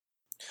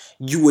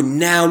You are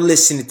now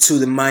listening to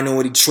the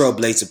Minority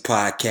Trailblazer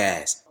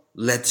podcast.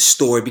 Let the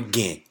story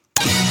begin.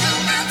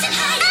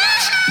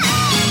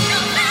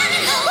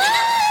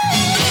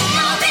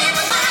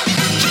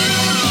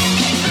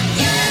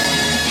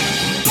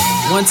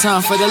 One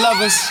time for the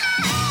lovers,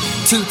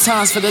 two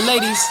times for the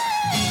ladies,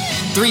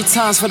 three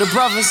times for the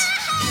brothers,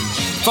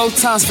 four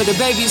times for the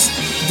babies.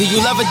 Do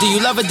you love her? Do you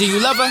love her? Do you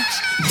love her?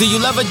 Do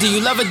you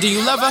love her? Do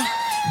you love her?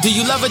 Do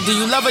you love her? Do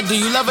you love her? Do you love her? Do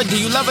you love her? Do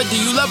you love her? Do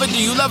you love her?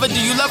 Do you love her? Do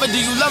you love her? Do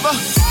you love her?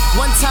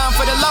 One time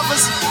for the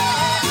lovers,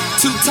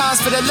 two times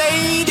for the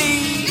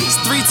ladies,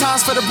 three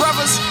times for the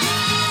brothers,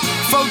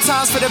 four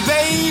times for the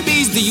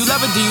babies. Do you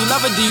love her? Do you love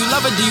her? Do you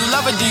love her? Do you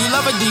love her?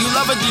 Do you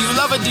love her? Do you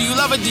love her? Do you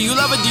love her? Do you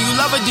love her? Do you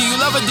love her? Do you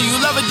love her? Do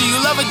you love her? Do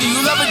you love her? Do you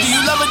love her? Do you love her? Do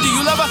you love her? Do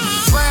you love her?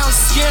 Brown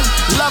skin,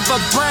 love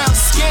her brown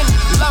skin,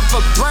 love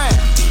her brown.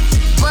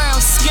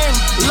 Brown skin,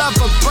 love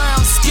her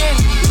brown skin,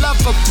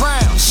 love her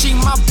brown. She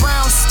my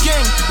brown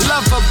skin,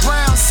 love her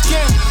brown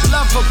skin,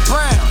 love her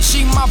brown.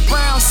 She my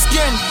brown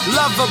skin,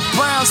 love her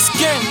brown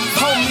skin.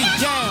 Hold me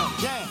down.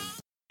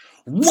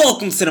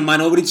 Welcome to the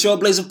Minority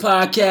Trailblazer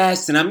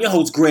podcast, and I'm your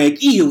host,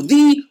 Greg Eel,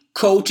 the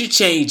Culture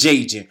Change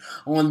Agent.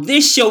 On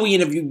this show, we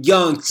interview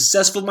young,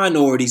 successful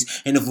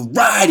minorities in a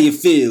variety of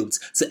fields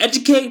to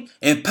educate,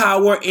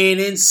 empower, and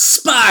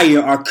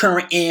inspire our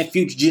current and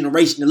future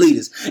generation of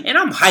leaders. And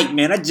I'm hyped,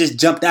 man. I just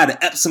jumped out of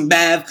Epsom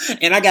bath,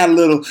 and I got a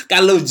little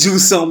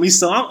juice on me,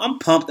 so I'm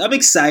pumped. I'm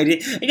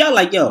excited. And y'all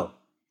like, yo,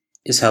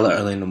 it's hella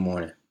early in the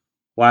morning.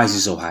 Why is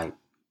you so hyped?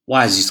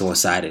 Why is you so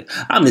excited?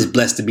 I'm just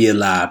blessed to be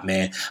alive,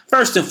 man.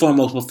 First and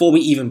foremost, before we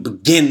even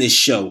begin this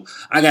show,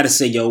 I gotta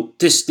say, yo,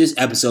 this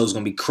episode is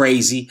gonna be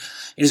crazy.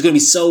 And it's gonna be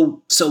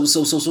so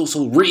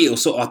real,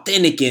 so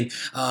authentic, and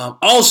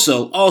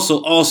also,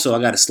 I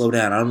gotta slow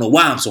down. I don't know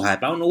why I'm so hyped.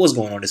 I don't know what's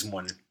going on this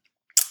morning.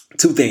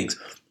 Two things.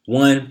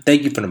 One,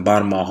 thank you from the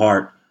bottom of my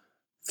heart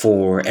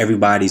for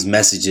everybody's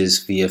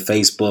messages via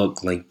Facebook,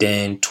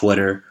 LinkedIn,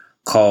 Twitter,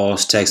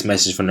 calls, text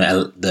messages from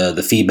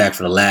the feedback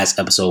from the last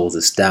episode was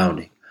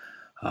astounding.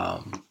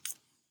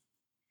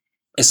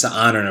 It's an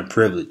honor and a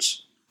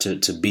privilege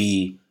to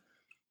be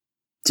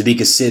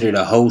considered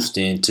a host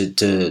and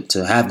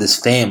to have this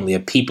family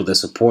of people that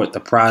support the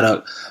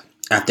product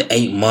after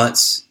 8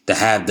 months, to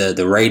have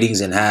the ratings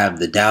and have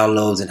the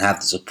downloads and have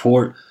the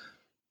support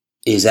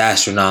is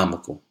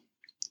astronomical.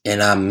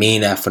 And I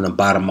mean that from the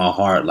bottom of my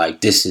heart.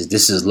 Like this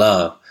is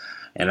love.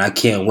 And I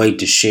can't wait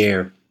to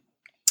share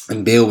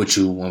and build with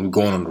you when we're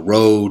going on the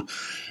road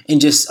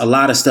and just a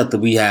lot of stuff that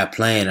we have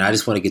planned. And I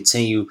just want to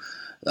continue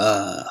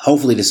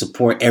hopefully to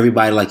support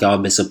everybody like y'all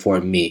been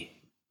supporting me.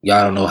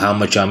 Y'all don't know how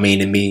much y'all mean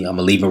to me. I'm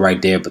gonna leave it right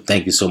there, but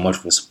thank you so much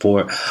for the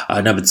support.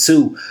 Number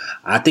two,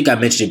 I think I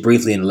mentioned it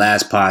briefly in the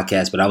last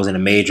podcast, but I was in a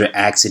major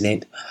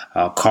accident.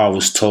 Car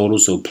was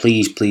totaled, so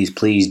please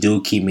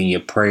do keep me in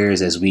your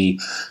prayers as we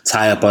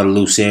tie up all the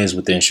loose ends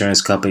with the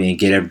insurance company and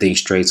get everything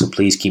straight. So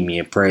please keep me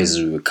in prayers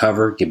as we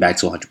recover, get back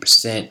to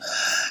 100%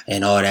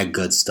 and all that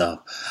good stuff.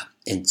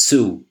 And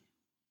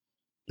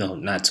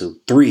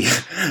three,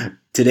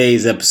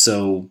 today's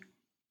episode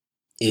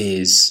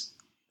is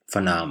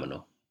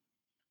phenomenal.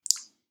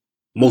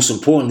 Most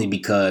importantly,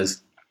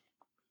 because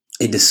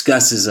it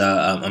discusses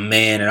a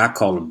man, and I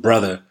call a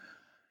brother,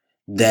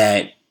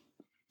 that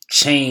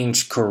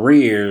changed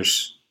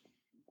careers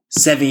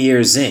 7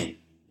 years in.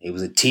 He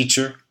was a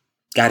teacher,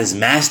 got his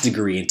master's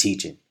degree in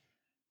teaching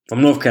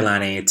from North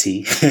Carolina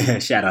A&T.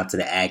 Shout out to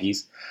the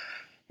Aggies.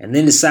 And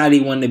then decided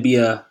he wanted to be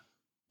a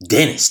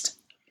dentist.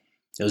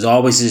 It was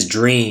always his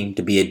dream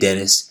to be a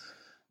dentist,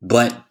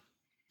 but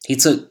he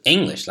took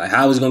English. Like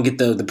how he was going to get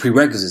the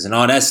prerequisites and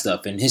all that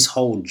stuff, and his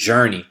whole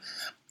journey.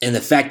 And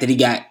the fact that he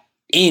got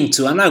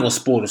into, I'm not going to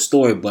spoil the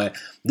story, but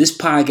this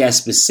podcast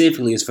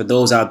specifically is for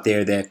those out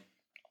there that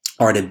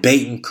are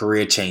debating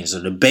career changes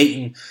or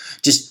debating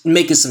just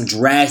making some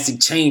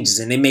drastic changes,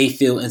 and they may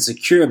feel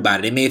insecure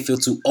about it. They may feel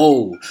too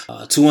old,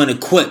 too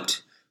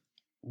unequipped,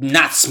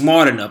 not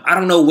smart enough. I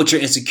don't know what your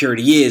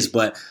insecurity is,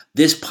 but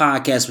this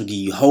podcast will give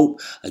you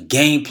hope, a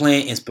game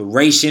plan,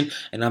 inspiration.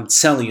 And I'm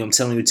telling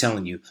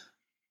you,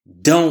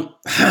 don't,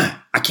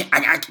 I can't,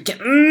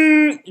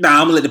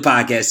 nah, I'm gonna let the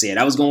podcast say it.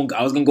 I was gonna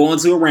go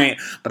into a rant,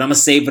 but I'm gonna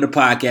save for the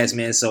podcast,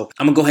 man. So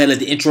I'm gonna go ahead and let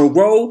the intro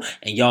roll,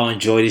 and y'all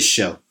enjoy this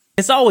show.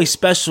 It's always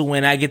special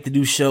when I get to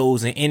do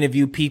shows and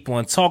interview people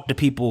and talk to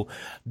people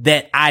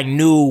that I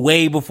knew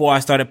way before I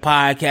started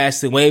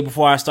podcasting, way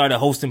before I started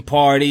hosting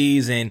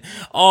parties and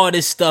all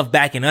this stuff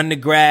back in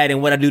undergrad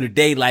and what I do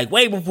today, like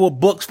way before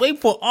books, way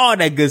before all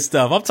that good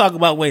stuff. I'm talking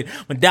about when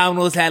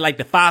Domino's had like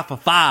the 5 for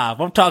 $5.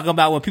 I'm talking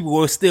about when people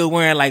were still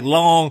wearing like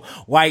long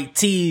white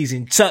tees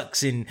and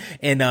Chucks and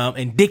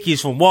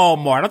Dickies from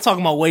Walmart. I'm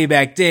talking about way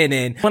back then.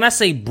 And when I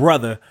say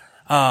brother,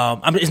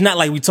 it's not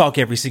like we talk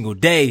every single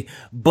day,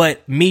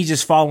 but me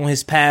just following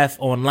his path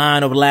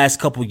online over the last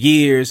couple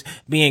years,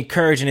 being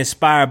encouraged and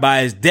inspired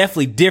by his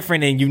definitely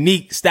different and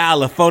unique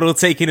style of photo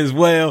taking as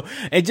well.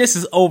 And just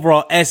his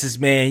overall essence,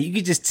 man, you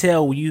can just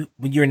tell when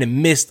you're in the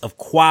midst of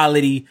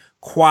quality,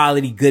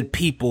 good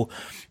people.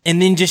 And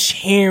then just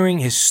hearing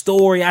his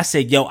story, I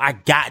said, yo, I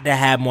got to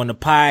have him on the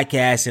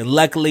podcast. And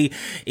luckily,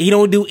 he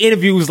don't do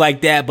interviews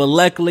like that, but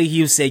luckily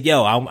he said,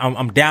 yo,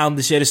 I'm down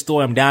to share the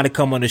story. I'm down to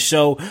come on the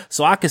show.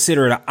 So I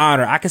consider it an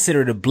honor. I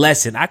consider it a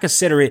blessing. I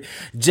consider it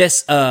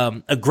just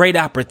a great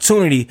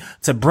opportunity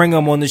to bring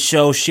him on the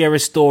show, share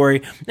his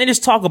story, and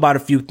just talk about a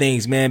few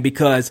things, man,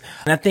 because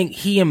I think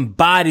he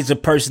embodies a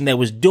person that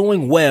was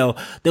doing well,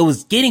 that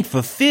was getting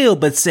fulfilled,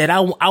 but said,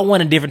 I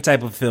want a different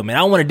type of fulfillment.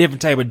 I want a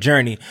different type of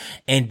journey,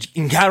 and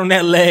got on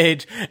that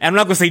ledge. And I'm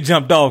not going to say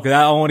jumped off because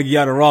I don't want to give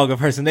y'all the wrong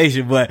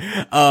impersonation, but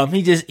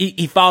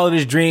he followed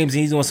his dreams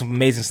and he's doing some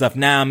amazing stuff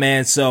now,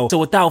 man. So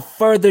without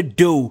further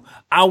ado,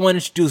 I want to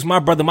introduce my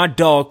brother, my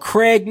dog,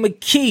 Craig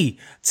McKie,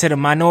 to the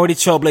Minority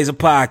Trailblazer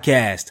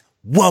podcast.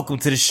 Welcome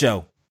to the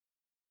show.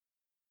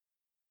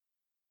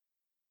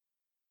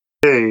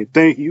 Hey,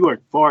 thank you. You are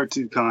far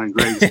too kind,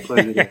 Greg. It's a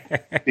pleasure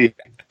to be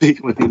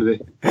speaking with you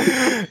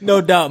today.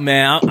 No doubt,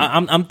 man.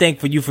 I'm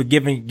thankful for you for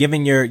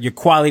giving your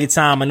quality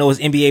time. I know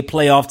it's NBA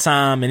playoff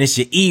time and it's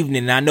your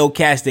evening. And I know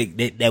cats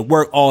that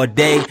work all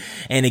day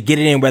and to get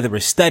it in, whether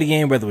it's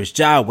studying, whether it's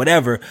job,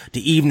 whatever,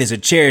 the evenings are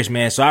cherished,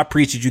 man. So I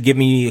appreciate you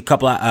giving me a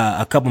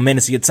couple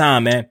minutes of your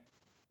time, man.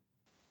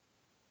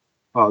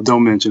 Oh,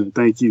 don't mention it.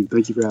 Thank you.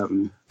 Thank you for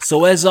having me.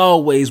 So as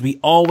always, we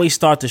always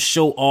start the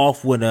show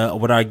off with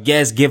our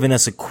guests giving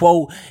us a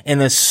quote and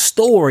a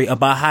story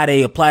about how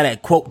they apply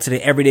that quote to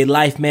their everyday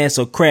life, man.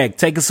 So Craig,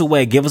 take us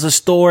away. Give us a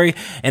story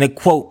and a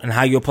quote and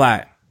how you apply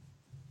it.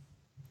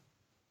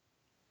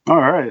 All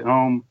right.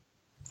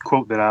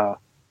 Quote that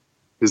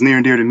is near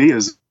and dear to me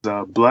is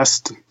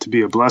blessed to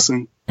be a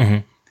blessing.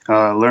 Mm-hmm.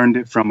 Learned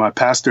it from my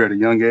pastor at a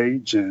young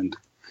age, and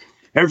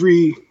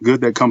every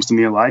good that comes to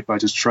me in life, I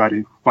just try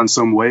to find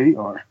some way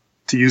or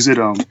to use it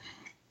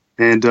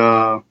and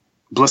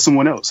bless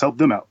someone else, help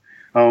them out.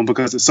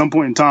 Because at some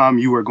point in time,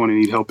 you are going to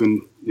need help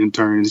in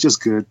turn. It's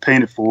just good,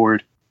 paying it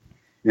forward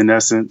in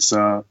essence.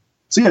 So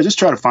yeah, just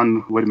try to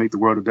find a way to make the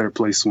world a better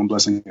place, one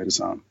blessing at a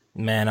time.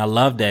 Man, I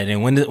love that.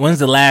 And when's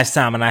the last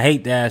time? And I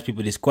hate to ask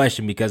people this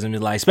question because I'm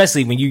like,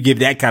 especially when you give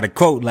that kind of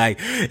quote, like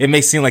it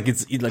may seem like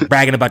it's like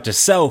bragging about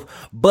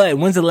yourself. But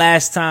when's the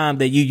last time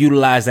that you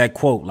utilized that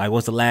quote? Like,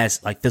 what's the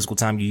last physical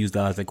time you used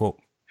that quote?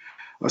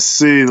 Let's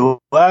see. The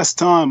last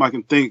time I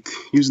can think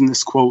using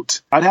this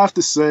quote, I'd have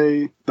to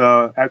say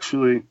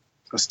actually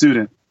a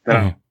student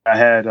that I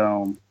had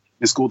in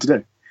school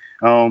today.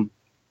 Young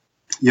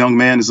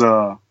man is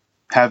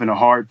having a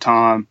hard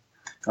time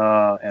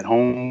at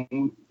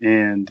home,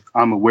 and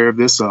I'm aware of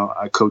this.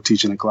 I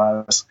co-teach in a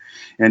class,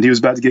 and he was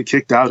about to get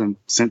kicked out and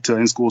sent to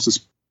in-school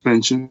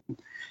suspension.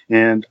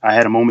 And I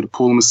had a moment to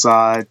pull him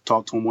aside,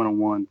 talk to him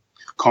one-on-one,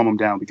 calm him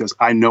down, because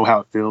I know how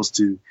it feels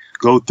to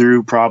go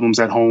through problems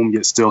at home,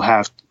 yet still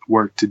have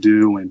work to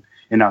do and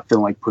not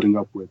feel like putting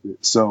up with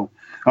it. So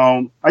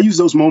I use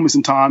those moments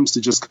and times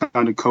to just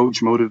kind of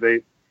coach,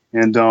 motivate,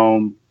 and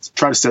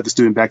try to set the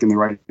student back in the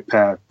right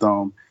path.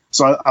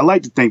 So I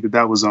like to think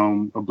that was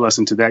a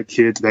blessing to that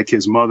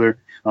kid's mother,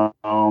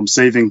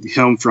 saving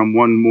him from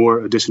one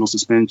more additional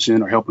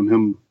suspension or helping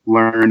him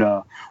learn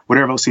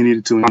whatever else he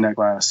needed to in that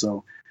class.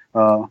 So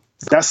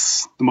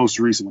that's the most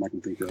recent one I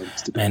can think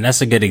of. Man, that's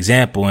a good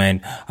example.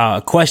 And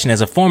a question, as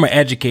a former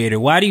educator,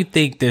 why do you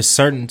think there's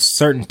certain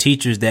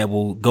teachers that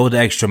will go the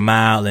extra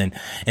mile and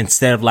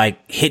instead of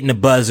like hitting the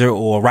buzzer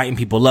or writing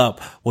people up,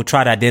 will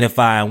try to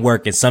identify and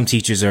work, and some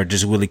teachers are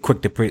just really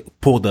quick to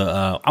pull the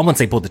I wouldn't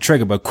say pull the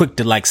trigger, but quick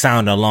to like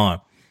sound the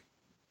alarm?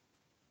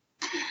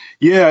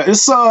 Yeah,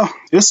 it's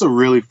a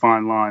really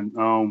fine line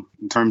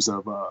in terms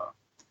of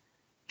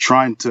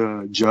trying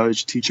to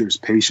judge teachers'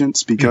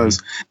 patience,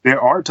 because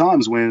there are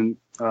times when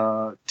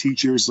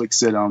teachers, like I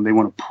said, they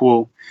want to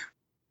pull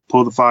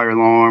the fire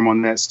alarm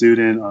on that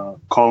student,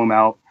 call them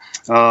out,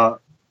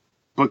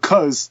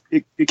 because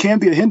it can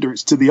be a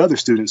hindrance to the other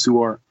students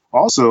who are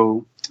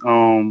also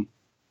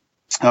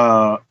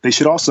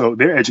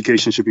their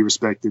education should be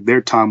respected,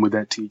 their time with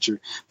that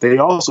teacher. They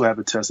also have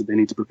a test that they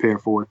need to prepare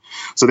for.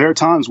 So there are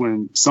times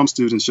when some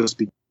students just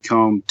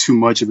become too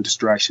much of a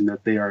distraction,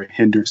 that they are a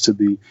hindrance to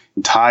the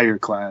entire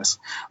class.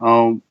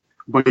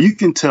 But you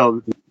can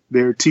tell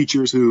there are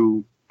teachers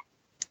who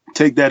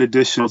take that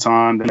additional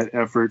time, that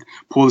effort,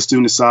 pull the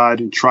student aside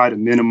and try to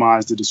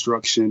minimize the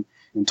destruction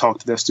and talk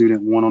to that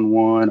student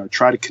one-on-one, or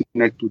try to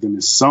connect with them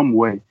in some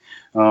way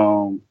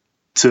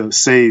to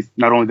save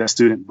not only that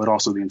student, but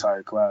also the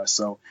entire class.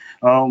 So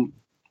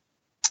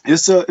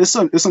it's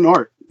an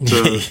art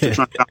to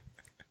try to.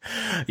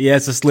 Yeah,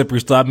 it's a slippery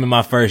slope. In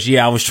my first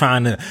year, I was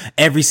trying to,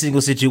 every single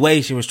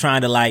situation was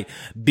trying to like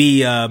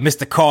be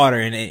Mr.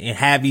 Carter and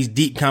have these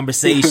deep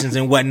conversations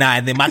and whatnot.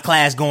 And then my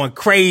class going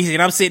crazy,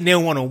 and I'm sitting there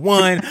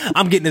one-on-one.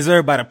 I'm getting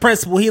observed by the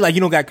principal. He like, you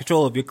don't got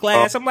control of your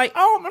class. I'm like,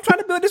 I'm trying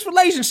to build this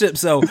relationship.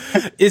 So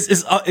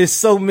it's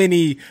so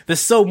many. There's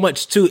so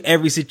much to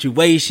every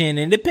situation,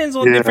 and it depends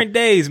on different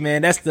days,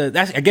 man. I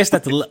guess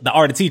that's the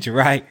art of teaching,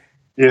 right?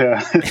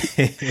 Yeah.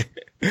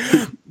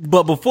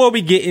 But before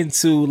we get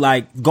into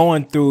like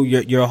going through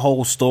your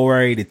whole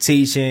story, the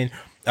teaching,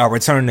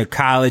 returning to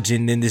college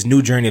and then this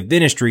new journey of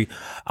dentistry,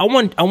 I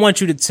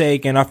want you to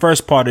take, in our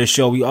first part of the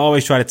show, we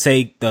always try to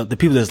take the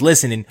people that's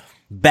listening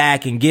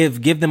back and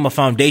give them a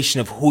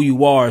foundation of who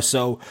you are.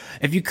 So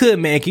if you could,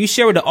 man, can you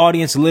share with the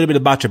audience a little bit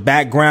about your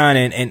background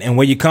and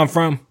where you come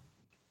from?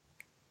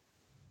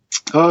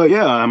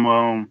 Yeah,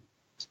 I'm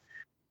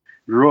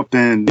grew up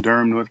in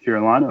Durham, North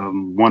Carolina.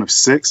 I'm one of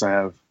six. I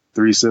have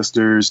 3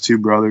 sisters, 2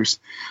 brothers,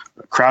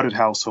 a crowded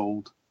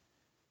household.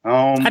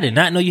 I did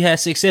not know you had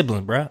 6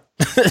 siblings, bro.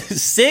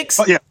 6?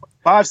 Oh, yeah,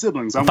 5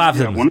 siblings. 5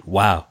 siblings.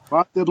 Wow.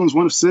 5 siblings,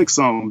 one of 6.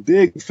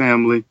 Big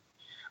family.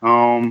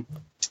 Yeah,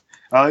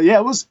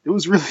 it was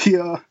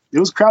really it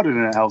was crowded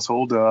in that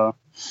household.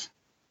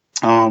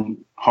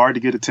 Hard to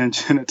get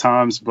attention at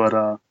times,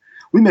 but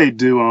we made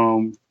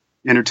do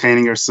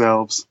entertaining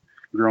ourselves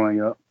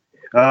growing up.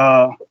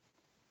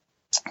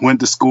 Went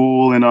to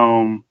school in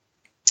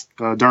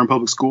Durham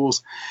Public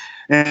Schools,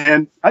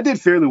 and I did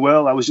fairly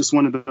well. I was just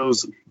one of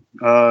those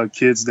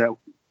kids that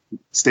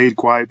stayed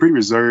quiet, pretty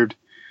reserved.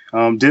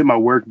 Did my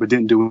work, but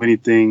didn't do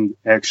anything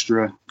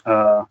extra.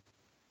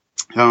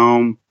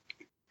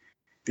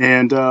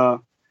 And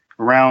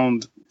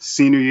around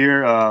senior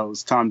year, it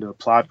was time to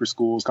apply for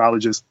schools,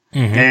 colleges,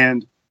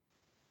 and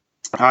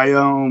I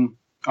only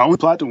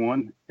applied to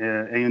one,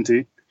 A&T.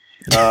 You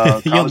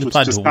only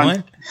applied to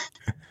one?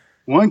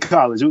 One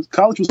college.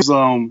 College was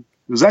it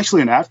was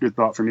actually an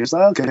afterthought for me. It's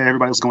like, okay,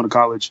 everybody else going to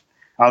college,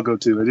 I'll go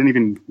too. I didn't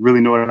even really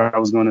know what I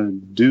was going to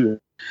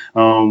do.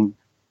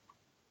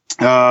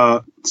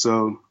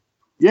 So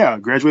yeah,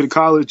 graduated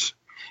college,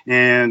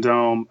 and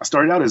I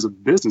started out as a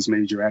business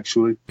major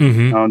actually.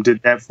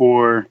 Did that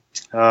for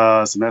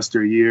a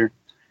semester, a year,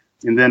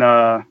 and then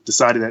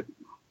decided that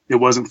it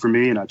wasn't for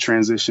me, and I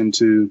transitioned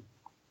to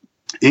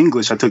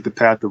English. I took the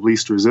path of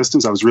least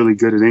resistance. I was really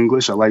good at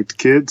English. I liked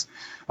kids.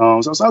 So I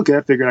was like, okay,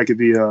 I figured I could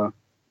be a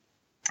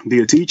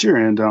teacher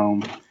and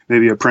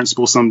maybe a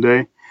principal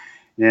someday.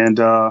 And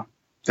that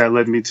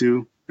led me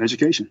to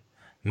education.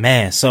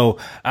 Man, so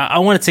I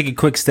want to take a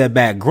quick step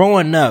back.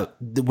 Growing up,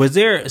 was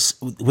there a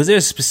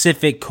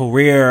specific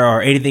career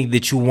or anything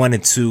that you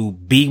wanted to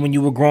be when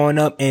you were growing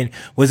up? And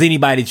was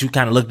anybody that you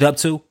kind of looked up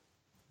to?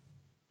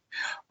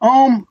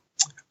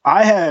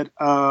 I had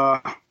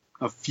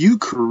a few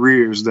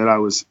careers that I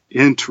was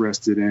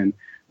interested in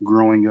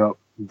growing up,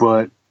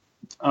 but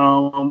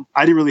I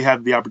didn't really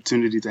have the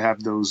opportunity to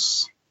have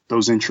those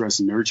interests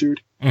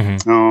nurtured.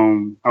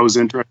 I was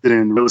interested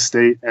in real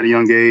estate at a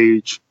young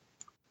age,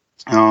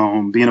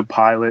 being a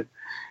pilot.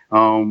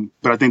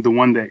 But I think the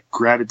one that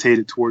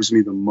gravitated towards me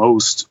the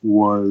most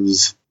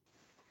was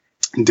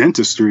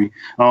dentistry.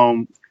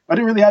 I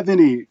didn't really have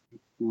any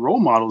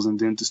role models in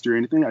dentistry or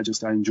anything. I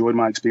enjoyed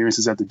my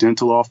experiences at the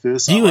dental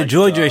office. You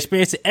enjoyed your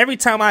experience. Every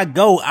time I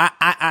go,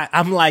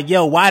 I'm like,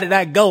 yo, why did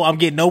I go? I'm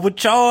getting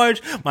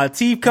overcharged. My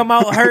teeth come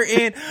out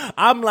hurting.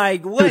 I'm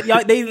like, what?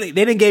 Y'all, they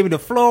didn't give me the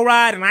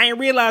fluoride, and I didn't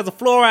realize the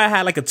fluoride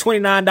had like a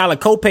 $29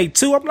 copay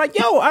too. I'm like,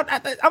 yo,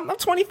 I'm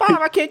 25.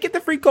 I can't get the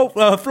free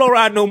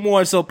fluoride no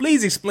more. So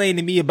please explain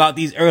to me about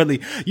these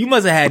early. You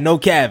must have had no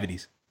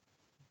cavities.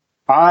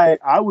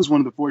 I was one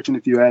of the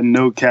fortunate few. I had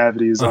no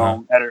cavities.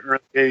 At an early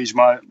age,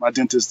 my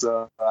dentist,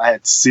 I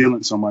had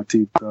sealants on my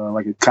teeth,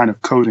 like a kind of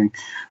coating.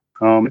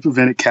 It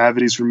prevented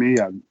cavities for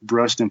me. I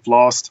brushed and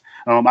flossed.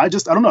 I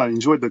don't know. I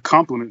enjoyed the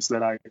compliments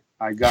that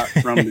I got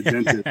from the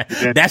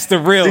dentist. That's the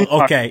real,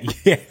 okay.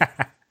 Yeah.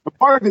 A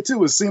part of it too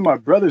was seeing my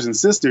brothers and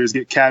sisters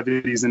get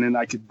cavities, and then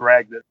I could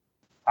brag that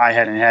I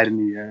hadn't had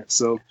any yet.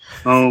 So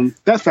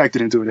that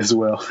factored into it as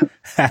well.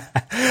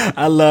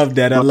 I love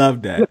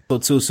that.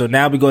 So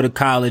now we go to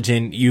college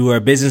and you are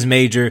a business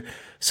major.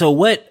 So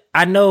what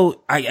I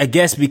know, I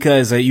guess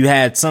because you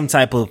had some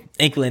type of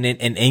inkling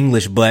in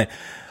English, but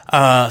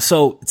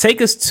so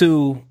take us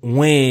to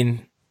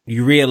when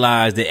you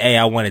realized that, hey,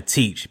 I want to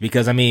teach,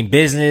 because I mean,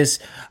 business,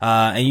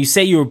 and you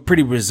say you were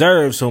pretty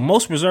reserved. So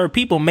most reserved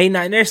people may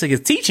not necessarily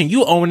get teaching.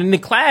 You own in the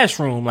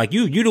classroom. Like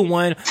you the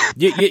one,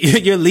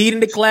 you're leading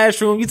the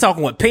classroom. You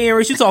talking with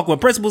parents, you talking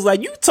with principals.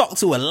 Like you talk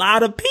to a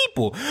lot of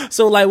people.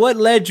 So like what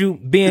led you,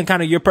 being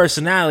kind of your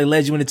personality,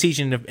 led you into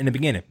teaching in the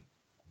beginning?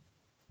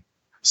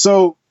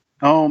 So,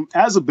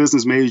 as a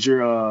business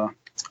major,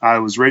 I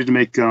was ready to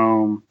make,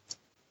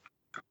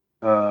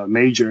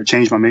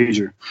 change my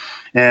major.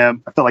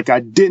 And I felt like I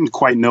didn't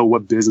quite know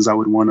what business I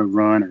would want to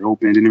run or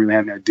open. Didn't really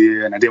have an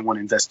idea. And I didn't want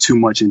to invest too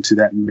much into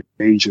that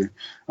major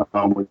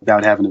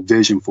without having a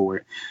vision for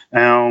it.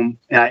 And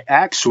I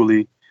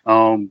actually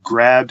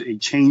grabbed a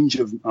change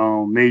of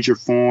major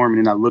form,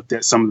 and then I looked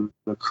at some of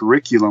the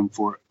curriculum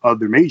for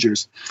other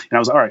majors. And I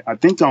was like, all right, I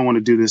think I want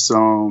to do this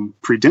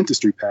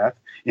pre-dentistry path.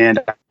 And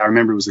I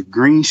remember it was a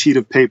green sheet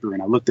of paper,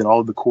 and I looked at all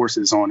of the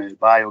courses on it: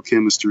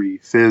 biochemistry,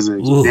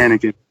 physics,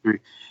 organic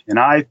chemistry, and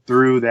I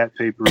threw that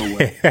paper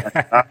away.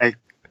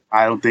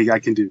 I don't think I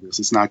can do this.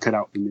 It's not cut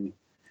out for me.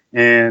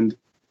 And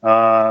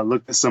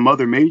looked at some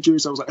other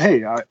majors. I was like,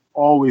 hey, I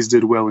always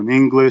did well in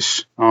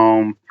English.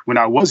 When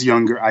I was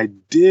younger, I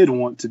did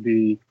want to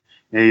be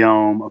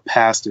a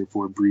pastor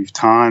for a brief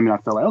time, and I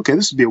felt like, okay,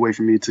 this would be a way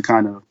for me to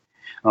kind of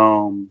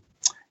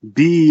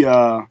be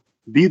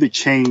be the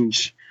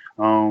change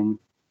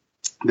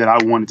that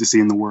I wanted to see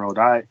in the world.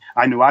 I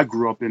knew I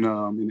grew up in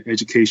an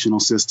educational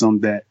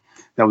system that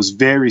was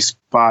very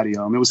spotty.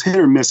 It was hit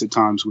or miss at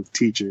times with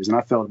teachers, and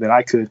I felt that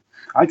I could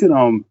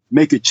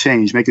make a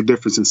change, make a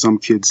difference in some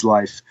kid's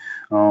life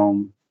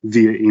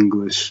via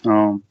English.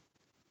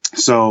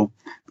 So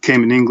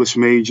became an English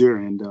major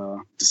and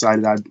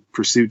decided I'd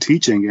pursue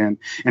teaching.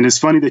 And it's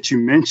funny that you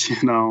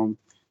mentioned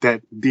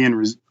that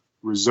being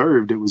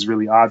reserved, it was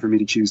really odd for me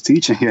to choose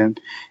teaching. And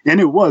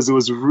it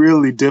was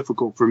really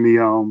difficult for me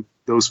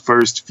those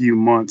first few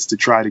months to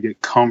try to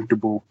get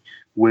comfortable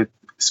with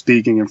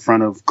speaking in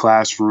front of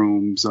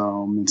classrooms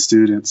and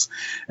students.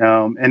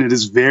 And it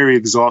is very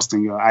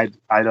exhausting.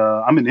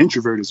 I'm an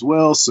introvert as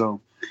well,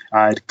 so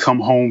I'd come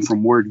home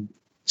from work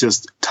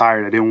just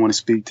tired. I didn't want to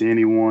speak to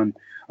anyone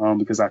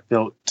because I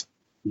felt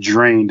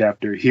drained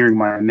after hearing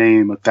my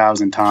name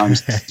 1,000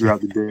 times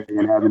throughout the day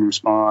and having to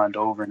respond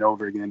over and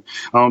over again.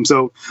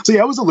 So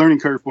yeah, it was a learning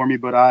curve for me,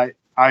 but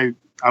I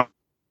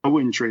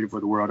wouldn't trade it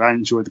for the world. I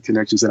enjoyed the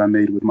connections that I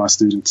made with my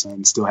students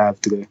and still have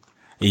today.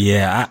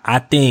 Yeah, I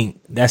think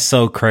that's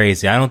so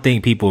crazy. I don't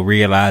think people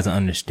realize and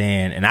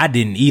understand. And I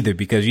didn't either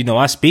because,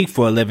 I speak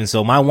for a living.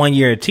 So my 1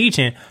 year of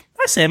teaching,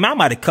 I said, man, I'm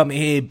about to come in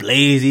here,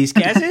 blaze these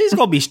cats. It's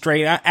going to be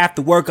straight.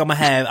 After work, I'm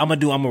going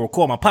to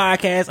record my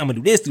podcast. I'm going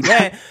to do this, do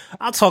that.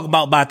 I'll talk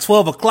about by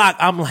 12 o'clock.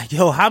 I'm like,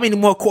 yo, how many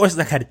more courses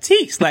I got to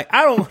teach? Like,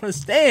 I don't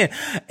understand.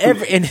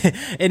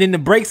 And in the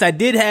breaks I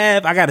did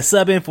have, I got to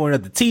sub in for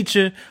another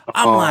teacher.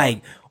 I'm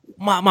like,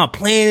 my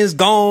plan is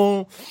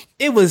gone.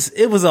 It was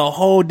a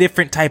whole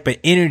different type of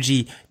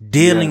energy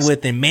dealing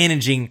with and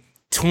managing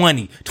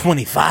 20,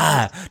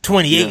 25,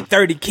 28,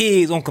 30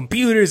 kids on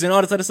computers and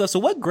all this other stuff. So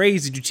what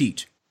grades did you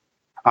teach?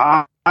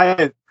 I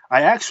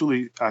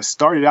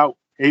started out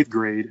 8th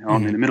grade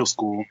in the middle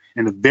school,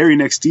 and the very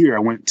next year I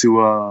went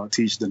to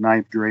teach the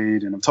 9th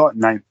grade, and I taught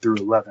 9th through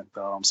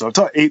 11th. So I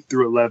taught 8th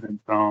through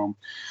 11th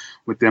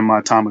within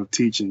my time of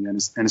teaching. And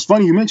it's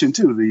funny you mentioned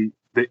too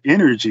the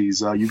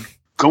energies. You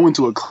go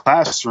into a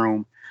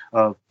classroom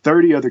of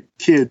 30 other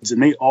kids,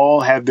 and they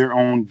all have their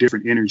own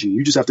different energy.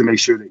 You just have to make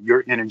sure that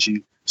your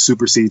energy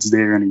supersedes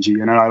their energy.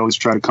 And I always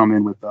try to come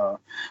in with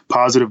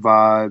positive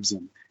vibes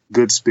and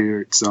good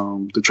spirits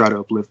to try to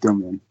uplift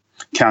them and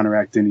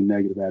counteract any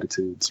negative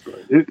attitudes.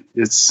 But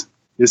it's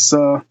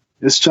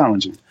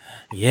challenging.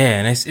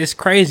 Yeah, and it's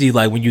crazy.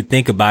 Like when you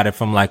think about it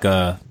from like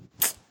a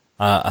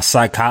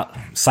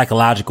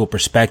psychological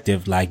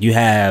perspective, like you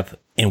have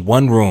in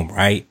one room,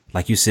 right?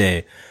 Like you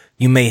said,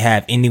 you may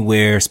have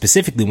anywhere,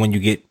 specifically when you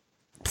get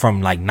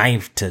from like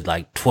 9th to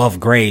like 12th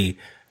grade,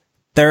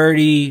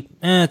 20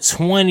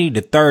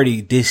 to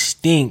 30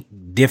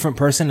 distinct, different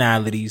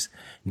personalities,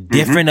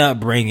 different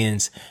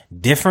upbringings,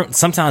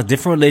 sometimes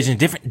different religions,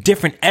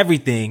 different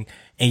everything.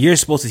 And you're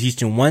supposed to teach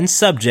them one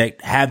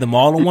subject, have them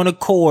all on one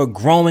accord,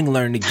 growing,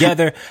 learn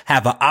together,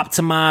 have an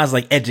optimized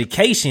like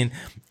education.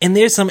 And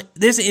there's an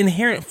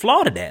inherent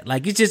flaw to that.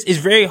 Like it's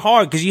very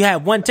hard because you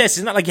have one test.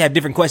 It's not like you have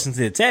different questions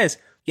to the test.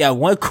 Yeah,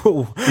 one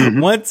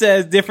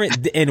test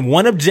different and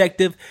one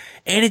objective,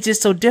 and it's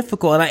just so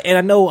difficult. And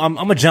I know I'm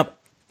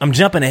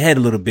jumping ahead a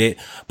little bit,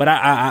 but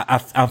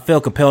I feel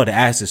compelled to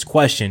ask this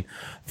question.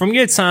 From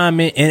your time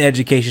in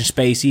education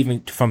space, even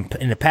from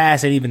in the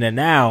past and even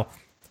now,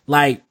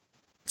 like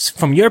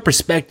from your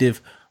perspective,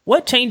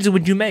 what changes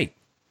would you make?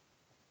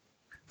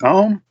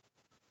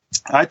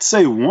 I'd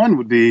say one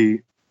would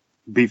be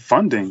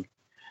funding.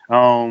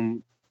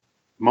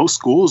 Most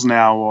schools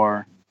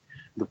now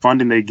the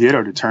funding they get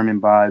are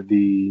determined by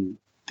the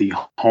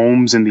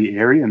homes in the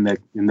area in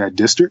that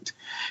district,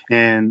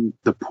 and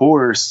the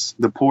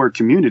poor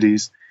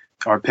communities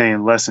are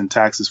paying less in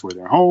taxes for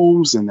their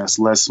homes, and that's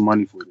less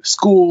money for the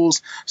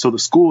schools. So the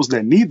schools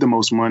that need the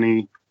most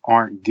money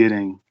aren't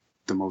getting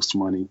the most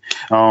money.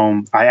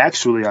 I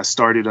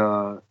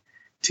started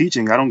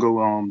teaching. I don't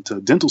go to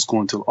dental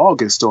school until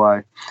August, so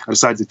I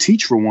decided to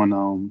teach for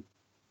one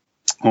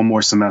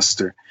more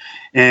semester,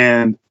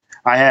 and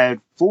I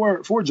had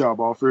four job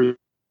offers.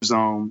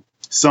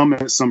 Some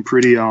at some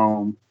pretty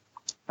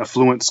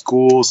affluent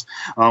schools,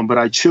 but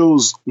I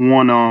chose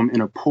one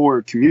in a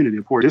poor community,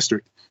 a poor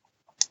district,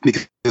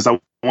 because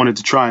I wanted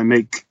to try and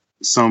make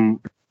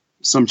some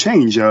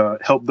change,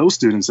 help those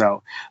students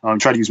out,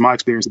 try to use my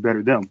experience to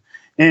better them.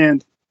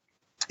 And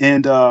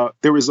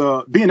there was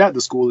being at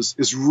the school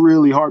is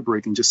really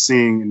heartbreaking, just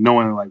seeing and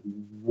knowing like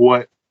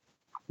what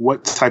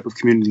type of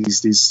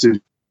communities these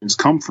students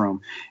come from.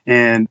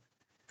 And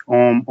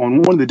on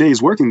one of the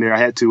days working there, I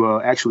had to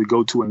actually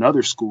go to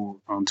another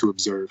school to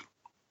observe.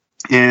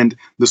 And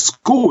the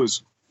school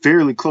is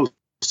fairly close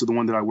to the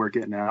one that I work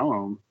at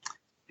now,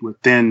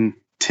 within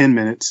 10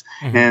 minutes.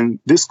 Mm-hmm. And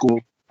this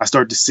school, I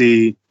start to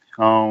see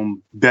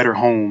better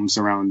homes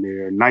around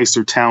there,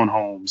 nicer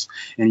townhomes.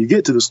 And you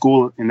get to the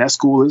school, and that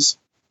school is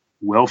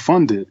well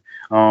funded.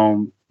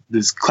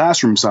 These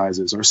classroom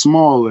sizes are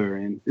smaller,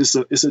 and it's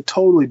a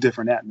totally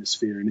different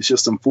atmosphere. And it's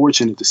just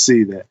unfortunate to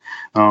see that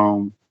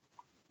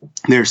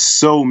there's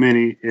so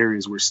many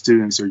areas where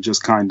students are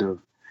just kind of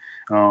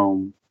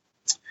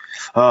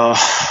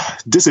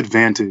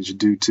disadvantaged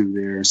due to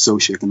their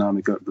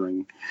socioeconomic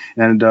upbringing.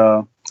 And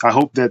I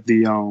hope that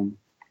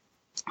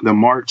the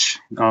march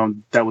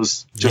that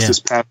was just this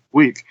past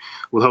week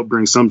will help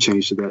bring some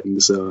change to that in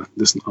this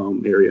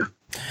area.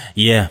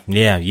 Yeah.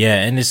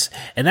 And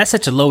that's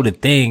such a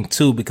loaded thing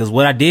too, because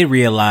what I did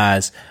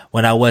realize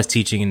when I was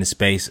teaching in the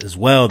space as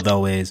well,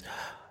 though, is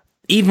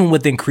even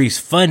with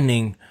increased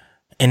funding,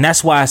 and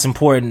that's why it's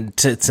important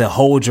to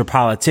hold your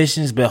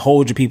politicians, but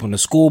hold your people in the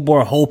school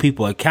board, hold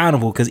people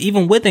accountable. Because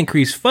even with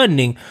increased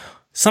funding,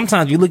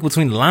 sometimes you look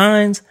between the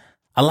lines,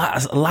 a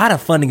lot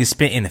of funding is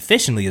spent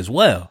inefficiently as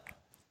well.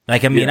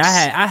 Like, I mean,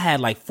 yes. I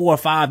had like 4 or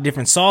 5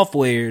 different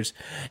softwares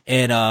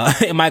and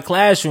in my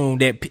classroom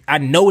that I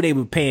know they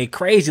were paying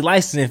crazy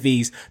licensing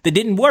fees that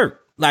didn't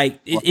work.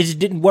 Like, it just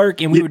didn't work,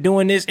 and we were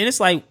doing this, and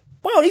it's like,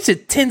 wow, these are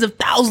tens of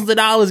thousands of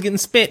dollars getting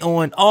spent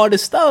on all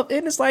this stuff,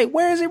 and it's like,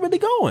 where is it really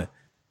going?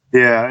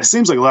 Yeah, it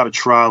seems like a lot of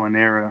trial and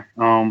error.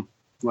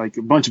 Like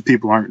a bunch of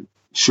people aren't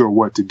sure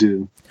what to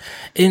do.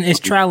 And it's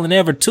trial and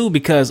error too,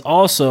 because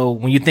also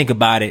when you think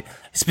about it,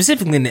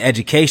 specifically in the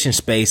education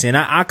space, and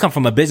I come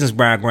from a business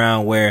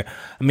background where,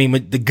 I mean,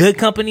 the good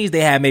companies,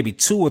 they have maybe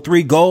 2 or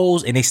 3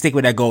 goals and they stick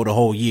with that goal the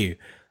whole year.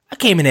 I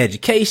came in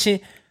education,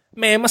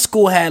 man, my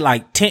school had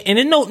like 10, and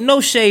then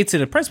no shade to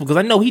the principal, because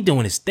I know he's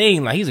doing his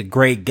thing. Like, he's a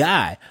great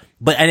guy,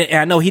 but and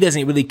I know he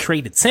doesn't really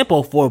create the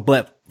tempo for it,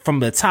 but from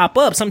the top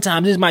up,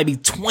 sometimes this might be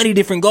 20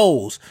 different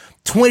goals,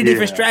 20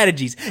 different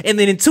strategies. And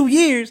then in 2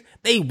 years,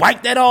 they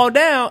wipe that all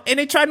down and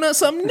they try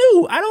something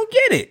new. I don't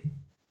get it.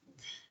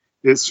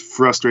 It's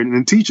frustrating.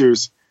 And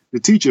the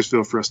teachers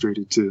feel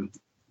frustrated too,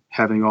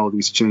 having all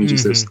these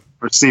changes that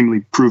are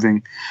seemingly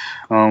proving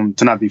to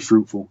not be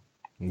fruitful.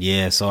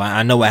 Yeah, so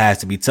I know it has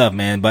to be tough,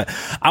 man. But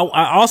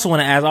I also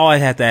want to ask, all I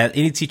have to ask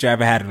any teacher I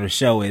ever had on the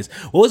show is,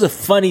 what was the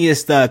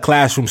funniest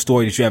classroom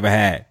story that you ever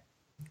had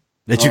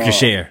that you can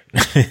share?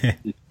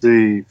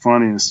 The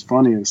funniest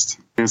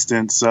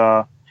instance,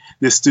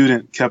 this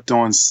student kept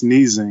on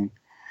sneezing.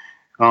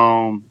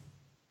 And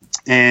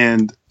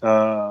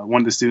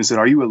one of the students said,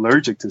 "Are you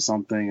allergic to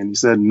something?" And he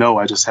said, "No,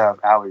 I just have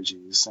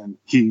allergies." And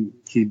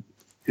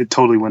it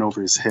totally went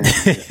over his head.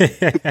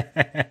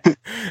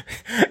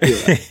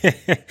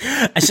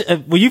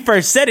 When you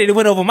first said it, it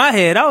went over my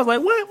head. I was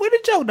like, what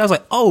a joke. And I was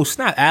like, oh,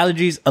 snap,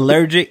 allergies,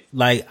 allergic.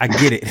 Like, I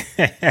get it.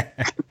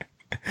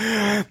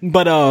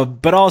 But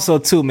also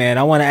too, man,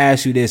 I want to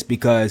ask you this,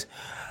 because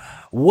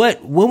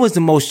what was the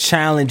most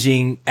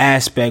challenging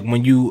aspect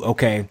when you're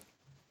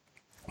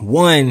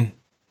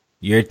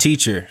a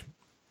teacher,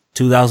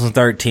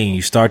 2013,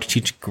 you start your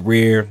teaching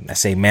career. I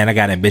say, man, I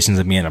got ambitions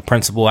of being a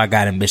principal. I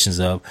got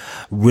ambitions of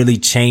really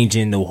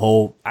changing this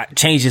whole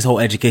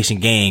education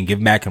game,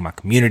 giving back to my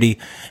community,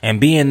 and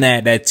being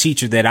that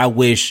teacher that I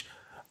wish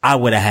I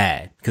would have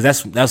had.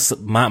 Cause that's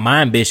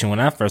my ambition when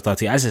I first started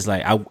teaching. I was just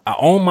like,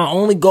 my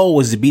only goal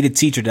was to be the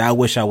teacher that I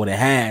wish I would have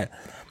had.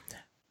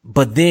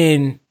 But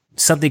then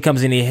something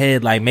comes in your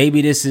head, like,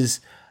 maybe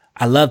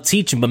I love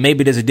teaching, but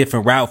maybe there's a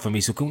different route for me.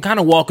 So can you kind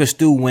of walk us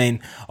through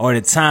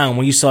the time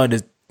when you started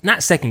to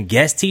not second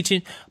guess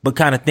teaching, but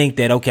kind of think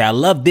that, okay, I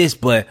love this,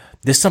 but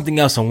there's something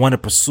else I want to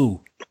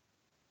pursue?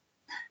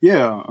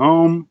 Yeah.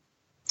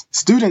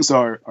 Students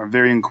are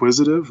very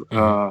inquisitive.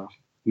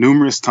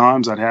 Numerous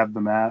times I'd have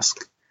them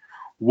ask,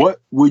 what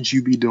would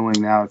you be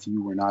doing now if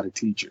you were not a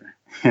teacher?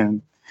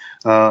 And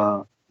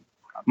my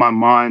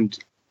mind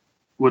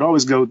would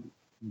always go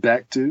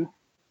back to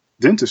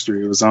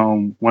dentistry. It was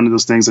one of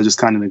those things I just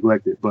kind of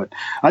neglected, but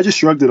I just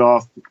shrugged it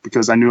off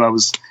because I knew I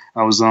was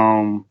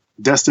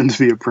destined to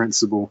be a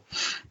principal,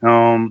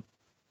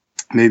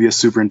 maybe a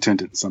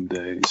superintendent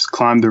someday. Just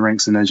climb the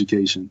ranks in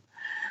education,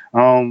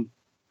 and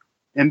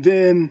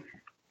then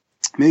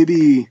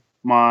maybe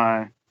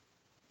my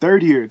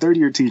third year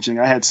teaching,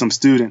 I had some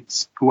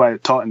students who I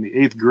had taught in the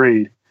 8th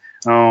grade.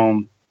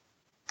 In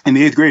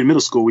the 8th grade in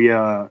middle school, we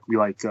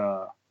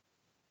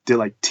did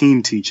like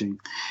team teaching,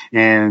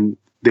 and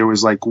there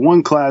was like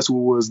one class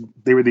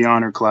they were the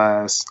honor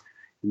class,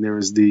 and there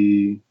was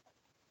the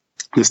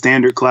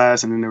standard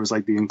class, and then there was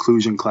like the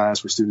inclusion class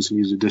for students who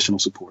needed additional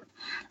support.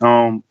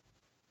 I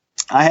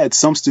had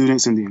some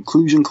students in the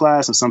inclusion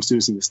class and some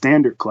students in the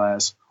standard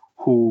class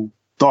who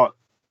thought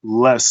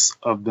less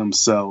of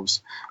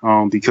themselves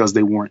because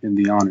they weren't in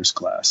the honors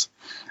class.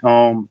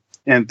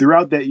 And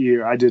throughout that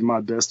year, I did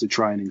my best to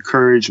try and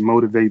encourage,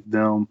 motivate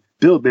them,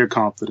 build their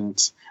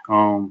confidence.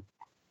 And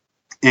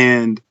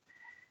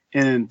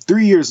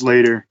 3 years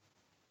later,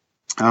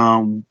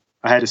 I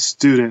had a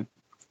student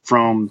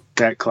from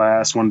that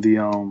class, one of the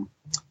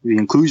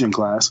inclusion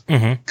class,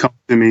 come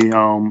to me.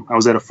 I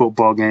was at a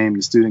football game.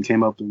 The student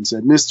came up and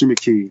said, "Mr.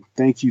 McKie,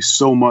 thank you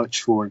so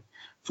much for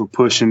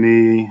pushing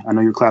me. I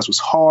know your class was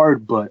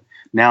hard, but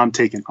now I'm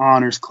taking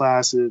honors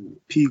classes,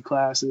 P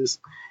classes."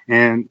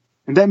 And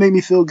that made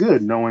me feel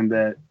good, knowing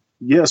that,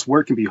 yes,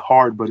 work can be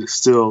hard, but it's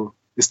still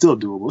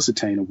doable. It's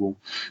attainable.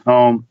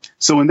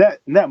 So in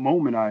that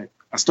moment, I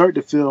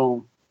started to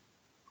feel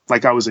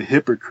like I was a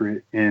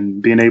hypocrite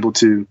in being able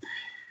to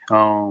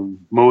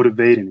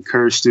motivate and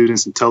encourage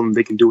students and tell them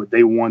they can do what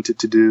they wanted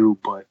to do.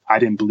 But I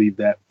didn't believe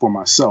that for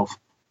myself.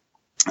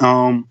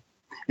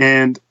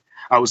 And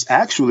I was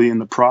actually in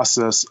the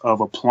process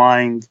of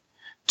applying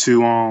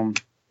to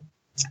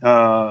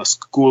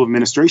school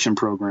administration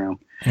program.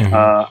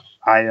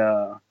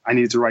 I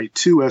needed to write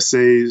 2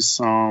 essays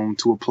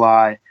to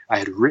apply. I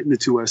had written the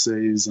 2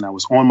 essays, and I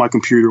was on my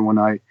computer one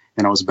night,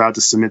 and I was about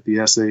to submit the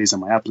essays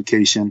and my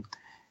application,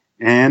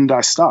 and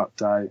I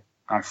stopped. I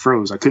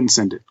froze. I couldn't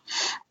send it.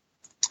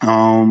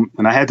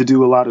 And I had to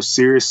do a lot of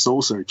serious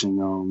soul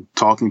searching,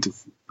 talking to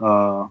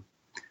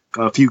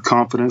a few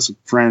confidants,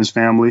 friends,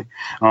 family.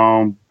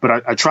 But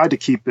I tried to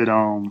keep it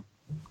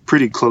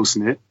pretty close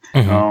knit.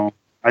 I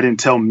didn't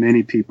tell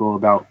many people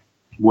about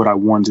what I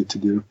wanted to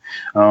do.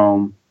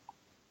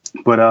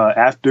 But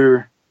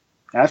after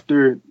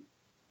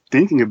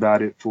thinking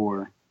about it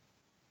for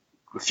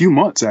a few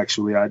months,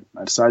 actually, I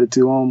decided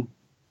to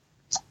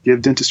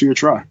give dentistry a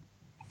try.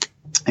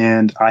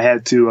 And I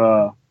had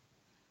to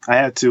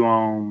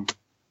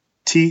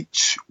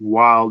teach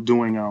while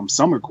doing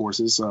summer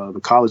courses. The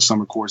college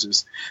summer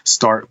courses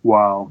start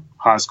while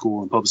high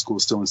school and public school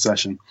is still in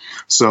session.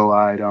 So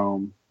I'd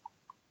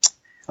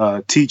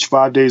teach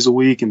 5 days a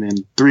week, and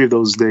then 3 of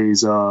those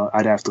days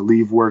I'd have to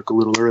leave work a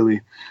little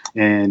early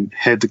and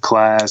head to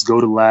class,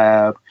 go to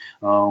lab,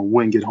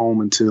 wouldn't get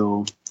home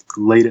until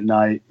late at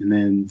night, and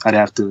then I'd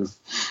have to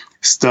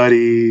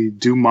study,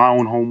 do my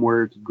own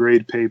homework,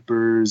 grade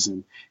papers,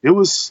 and it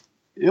was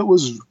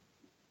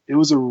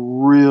a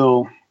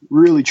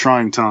really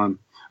trying time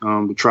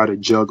to try to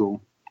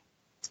juggle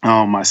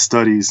my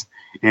studies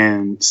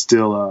and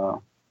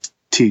still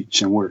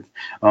teach and work.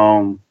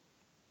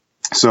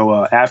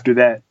 So after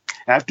that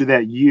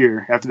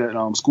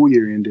school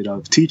year ended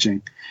of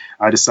teaching,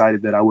 I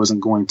decided that I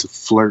wasn't going to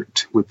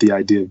flirt with the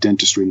idea of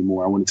dentistry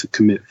anymore. I wanted to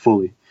commit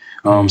fully.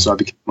 So I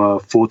became a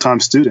full-time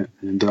student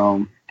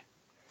and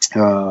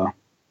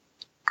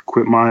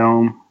quit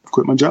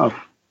my job.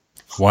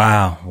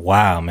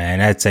 Wow, man,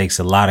 that takes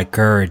a lot of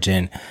courage.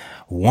 And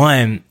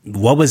one,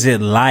 what was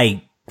it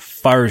like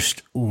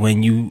first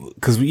when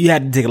because you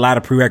had to take a lot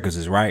of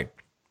prerequisites, right?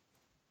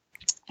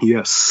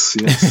 Yes.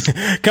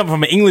 Come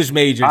from an English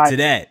major to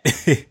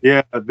that.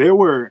 Yeah, there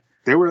were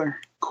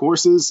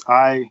courses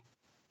I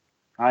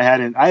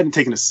hadn't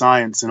taken a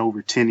science in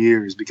over 10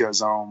 years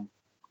because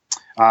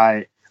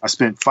I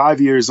spent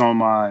 5 years on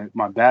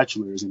my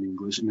bachelor's in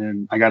English, and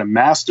then I got a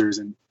master's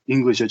in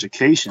English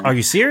education. Are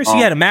you serious?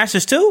 You had a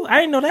master's too? I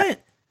didn't know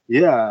that.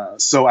 Yeah,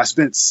 so I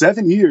spent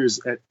 7 years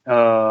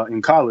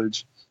in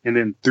college and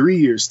then 3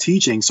 years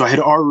teaching. So I had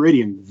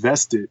already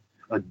invested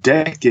a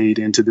decade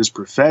into this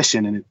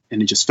profession,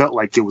 and it just felt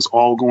like it was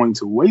all going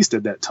to waste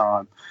at that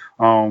time.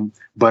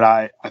 But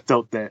I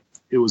felt that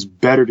it was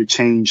better to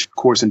change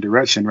course and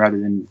direction rather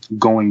than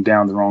going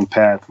down the wrong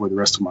path for the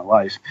rest of my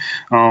life.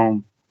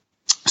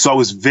 So I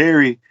was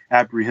very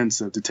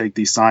apprehensive to take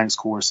these science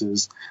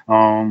courses.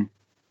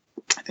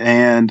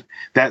 And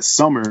that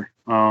summer,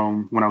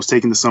 when I was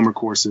taking the summer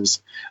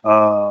courses,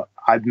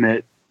 I'd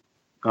met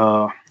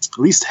at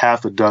least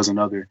half a dozen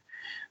other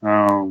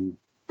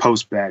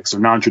post-bacs or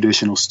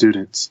non-traditional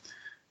students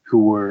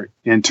who were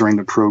entering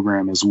the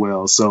program as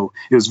well. So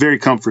it was very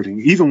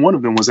comforting. Even one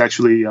of them was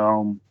actually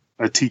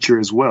a teacher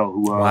as well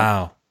who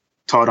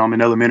taught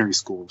in elementary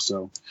school.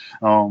 So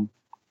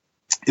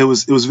it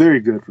was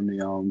very good for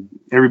me.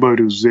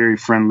 Everybody was very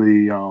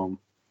friendly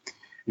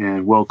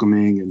and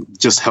welcoming and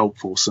just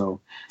helpful. So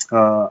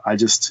I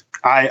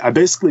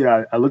basically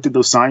looked at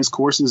those science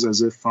courses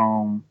as if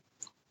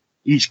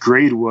each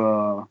grade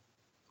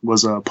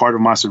was a part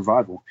of my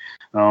survival.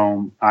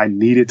 I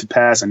needed to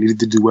pass. I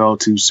needed to do well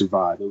to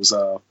survive. It was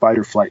a fight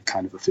or flight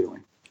kind of a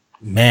feeling.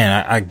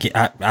 Man, I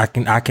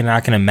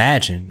can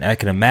imagine. I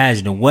can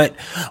imagine. And what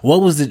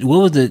was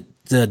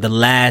the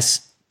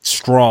last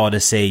straw to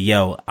say,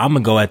 yo, I'm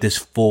gonna go at this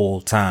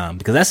full time?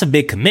 Because that's a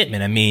big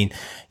commitment. I mean,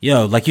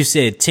 yo, like you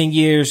said, 10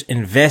 years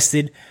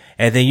invested.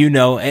 And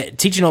then,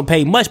 teaching don't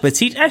pay much,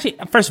 but actually,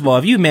 first of all,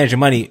 if you manage your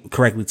money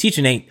correctly,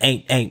 teaching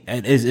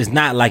is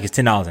not like it's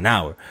 $10 an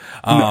hour.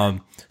 No.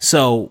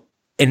 So,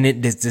 and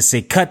to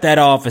say, cut that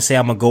off and say,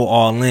 I'm going to go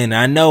all in.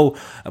 I know,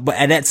 but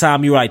at that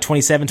time you were like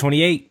 27,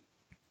 28.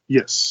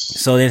 Yes.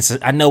 So then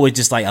I know it's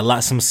just like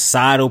some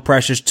societal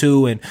pressures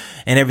too and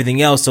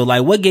everything else. So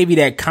like, what gave you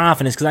that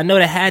confidence? Cause I know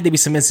there had to be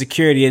some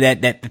insecurity of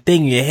that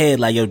thing in your head.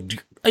 Like,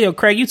 yo,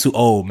 Craig, you too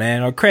old,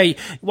 man. Or Craig,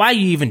 why are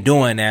you even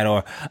doing that?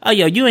 Or,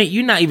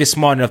 you're not even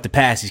smart enough to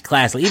pass these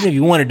classes. Like, even if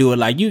you want to do it,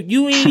 like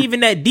you ain't even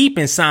that deep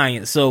in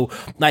science. So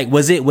like,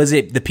 was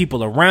it the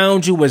people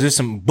around you? Was there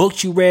some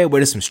books you read? Were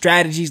there some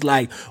strategies?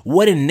 Like,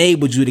 what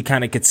enabled you to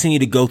kind of continue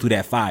to go through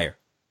that fire?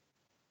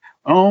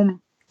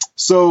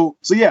 So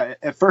yeah,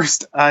 at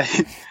first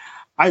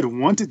I'd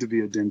wanted to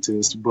be a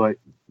dentist, but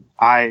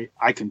I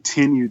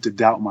continued to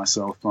doubt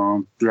myself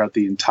throughout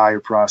the entire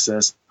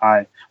process.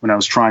 When I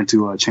was trying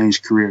to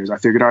change careers, I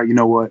figured, all right, you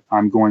know what?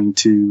 I'm going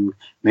to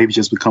maybe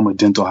just become a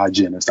dental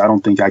hygienist. I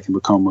don't think I can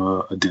become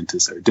a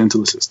dentist or a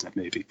dental assistant,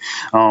 maybe.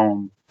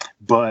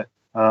 But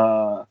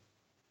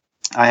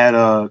I had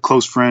a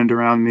close friend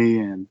around me,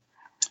 and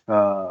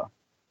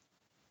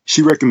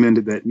she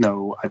recommended that,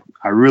 no,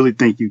 I really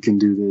think you can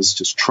do this.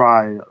 Just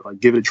try, like,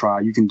 give it a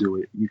try. You can do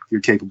it.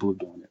 You're capable of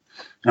doing it.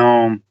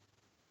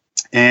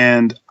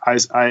 And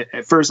I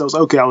at first I was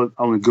okay.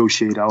 I'll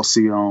negotiate. I'll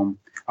see.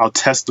 I'll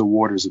test the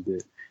waters a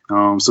bit.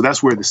 So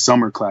that's where the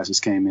summer classes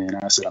came in.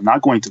 I said, I'm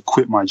not going to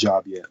quit my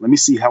job yet. Let me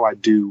see how I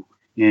do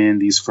in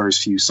these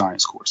first few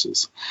science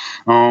courses.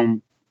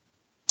 And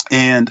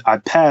I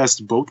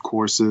passed both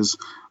courses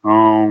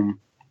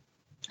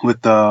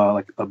with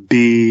like a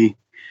B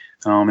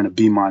and a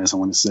B minus, I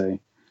want to say.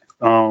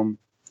 And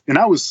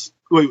it was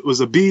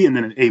a B and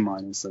then an A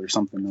minus or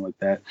something like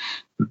that.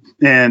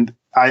 And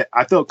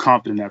I felt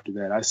confident after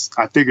that.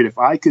 I figured if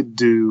I could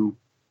do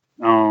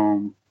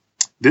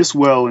this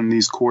well in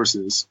these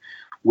courses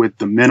with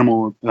the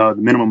minimum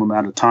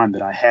amount of time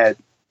that I had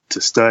to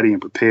study and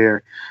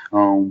prepare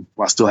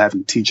while still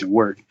having to teach and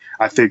work,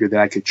 I figured that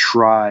I could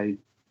try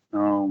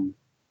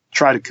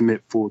to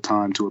commit full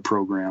time to a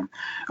program.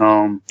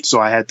 So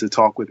I had to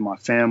talk with my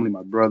family,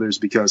 my brothers,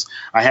 because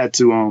I had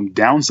to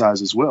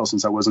downsize as well,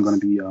 since I wasn't going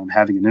to be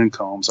having an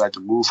income. So I had to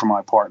move from my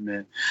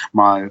apartment.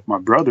 My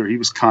brother, he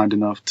was kind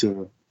enough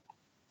to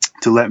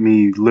let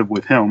me live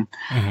with him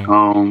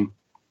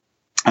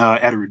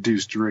at a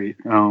reduced rate.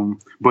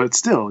 But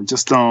still,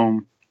 just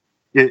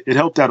it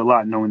helped out a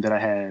lot knowing that I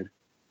had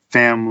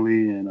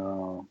family and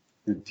a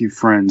few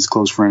friends,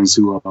 close friends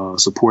who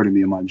supported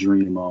me in my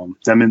dream.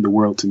 That meant the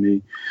world to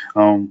me.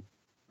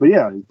 But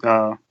yeah,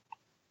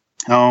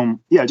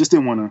 I just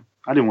didn't want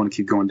to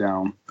keep going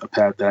down a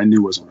path that I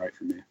knew wasn't right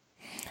for me.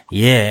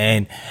 Yeah.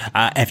 And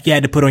if you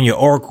had to put on your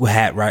Oracle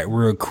hat right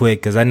real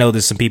quick, because I know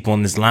there's some people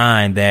on this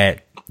line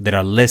that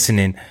are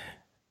listening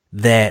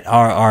that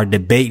are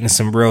debating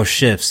some real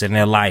shifts in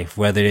their life,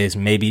 whether it is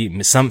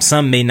maybe some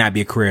may not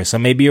be a career,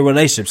 some may be a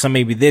relationship, some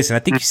may be this. And I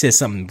think you said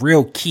something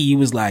real key. It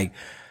was like,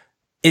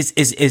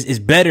 it's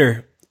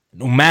better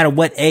no matter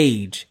what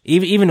age,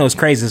 even though it's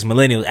crazy as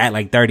millennials act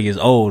like 30 is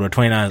old or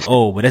 29 is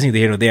old, but that's neither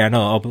here nor there. I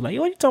know people like,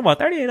 what are you talking about?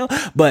 30 ain't old.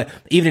 But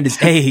even at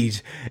this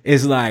age,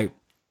 it's like,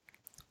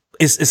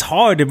 it's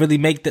hard to really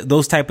make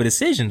those type of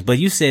decisions. But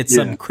you said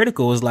something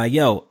critical. Is like,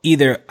 yo,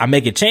 either I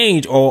make a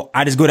change or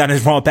I just go down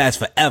this wrong path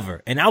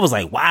forever. And I was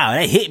like, wow,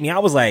 that hit me. I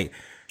was like,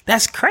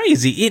 that's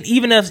crazy.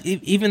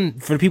 Even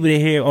for the people that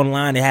hear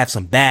online, they have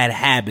some bad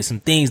habits, some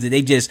things that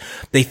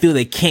they feel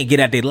they can't get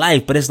out their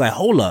life. But it's like,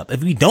 hold up.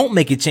 If we don't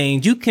make a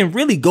change, you can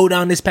really go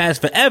down this path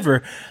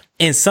forever.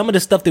 And some of the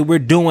stuff that we're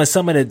doing,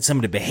 some of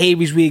the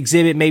behaviors we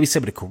exhibit, maybe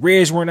some of the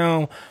careers we're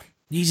on,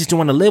 you just don't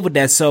want to live with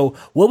that. So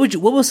what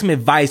was some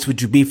advice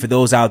would you be for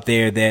those out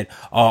there that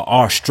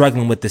are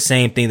struggling with the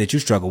same thing that you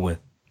struggle with?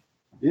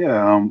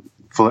 Yeah.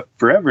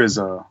 Forever is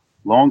a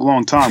long,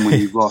 long time when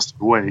you've lost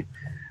your way.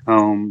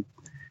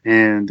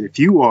 And if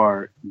you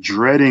are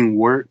dreading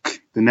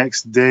work the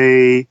next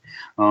day,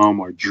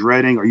 or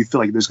you feel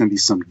like there's going to be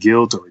some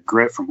guilt or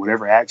regret from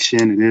whatever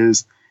action it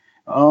is,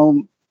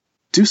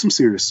 do some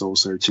serious soul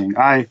searching.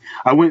 I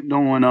went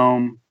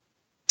on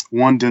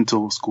one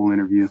dental school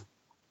interview,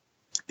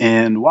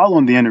 and while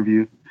on the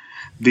interview,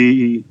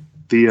 the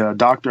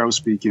doctor I was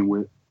speaking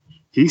with,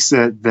 he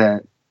said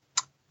that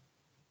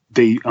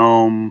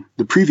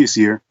the previous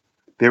year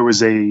there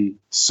was a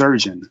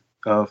surgeon,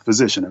 a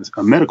physician,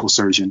 a medical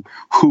surgeon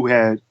who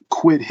had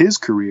quit his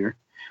career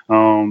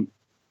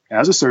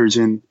as a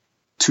surgeon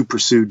to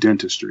pursue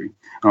dentistry,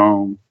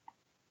 and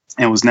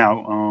was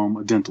now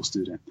a dental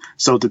student.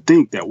 So to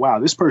think that, wow,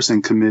 this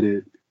person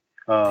committed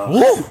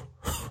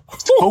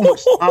so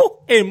much time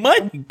and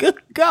money, good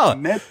God,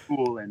 med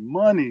school and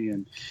money,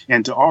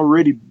 and to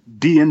already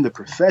be in the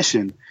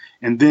profession,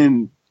 and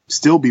then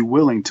still be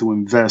willing to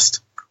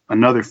invest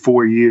another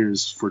 4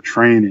 years for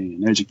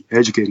training and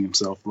educating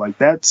himself, like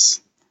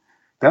that's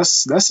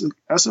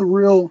a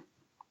real,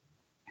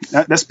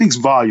 that speaks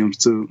volumes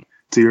to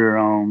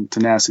your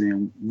tenacity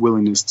and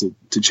willingness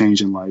to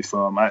change in life.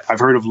 I've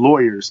heard of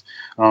lawyers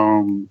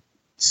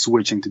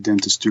switching to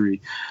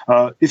dentistry.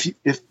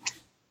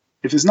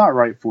 If it's not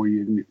right for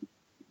you,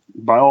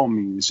 by all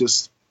means,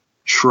 just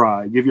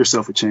try. Give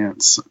yourself a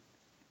chance.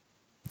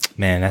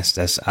 Man,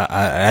 that's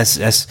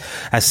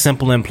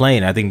simple and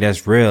plain. I think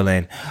that's real.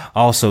 And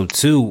also,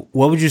 too,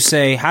 what would you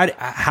say?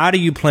 How do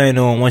you plan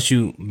on, once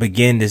you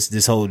begin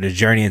this whole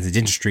journey into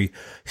dentistry,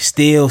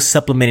 still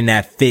supplementing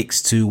that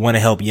fix to want to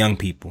help young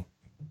people?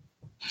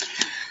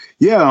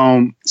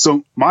 Yeah.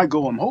 So my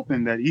goal, I'm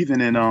hoping that even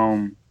in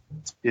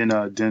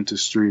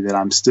dentistry, that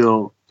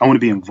I want to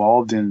be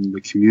involved in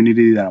the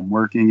community that I'm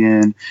working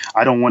in.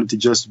 I don't want it to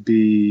just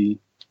be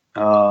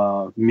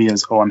me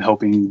as, I'm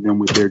helping them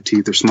with their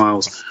teeth or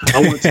smiles.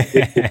 I want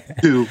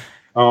to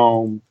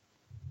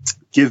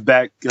give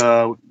back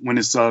when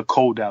it's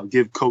cold out,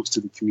 give coats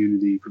to the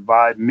community,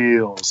 provide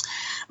meals,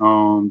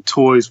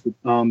 toys for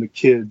the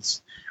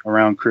kids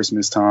around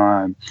Christmas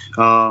time,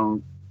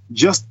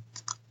 just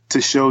to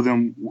show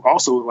them,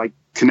 also like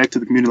connect to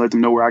the community, let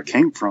them know where I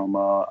came from.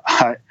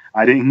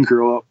 I didn't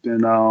grow up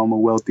in a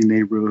wealthy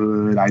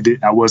neighborhood.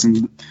 I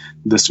wasn't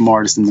the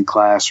smartest in the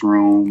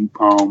classroom.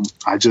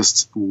 I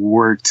just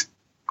worked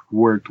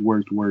worked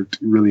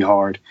really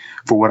hard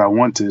for what I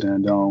wanted,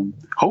 and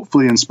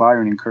hopefully inspire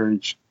and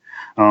encourage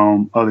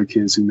other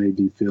kids who may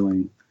be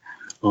feeling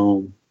a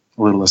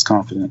little less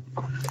confident.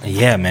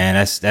 Yeah, man,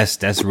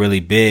 that's really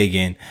big.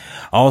 And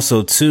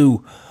also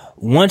too,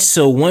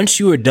 once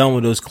you were done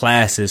with those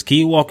classes, can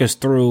you walk us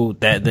through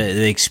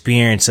the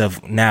experience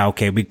of now,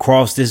 okay, we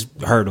crossed this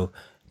hurdle.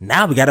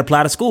 Now we got to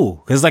apply to school,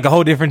 because it's like a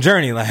whole different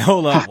journey. Like,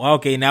 hold up.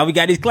 Okay, now we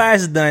got these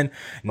classes done.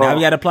 Now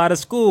we got to apply to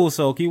school.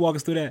 So can you walk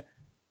us through that?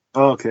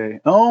 Okay.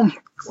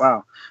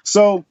 Wow.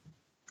 So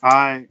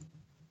I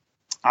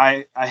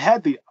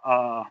had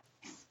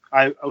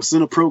I was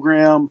in a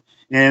program,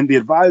 and the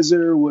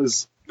advisor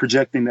was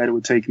projecting that it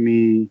would take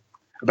me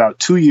about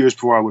 2 years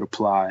before I would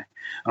apply.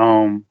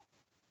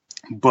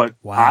 But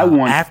wow. I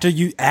want after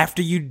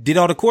you did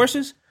all the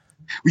courses?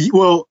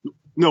 Well,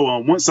 no.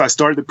 Once I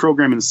started the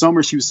program in the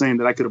summer, she was saying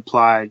that I could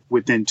apply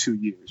within 2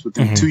 years,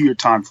 within a 2 year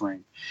time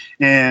frame.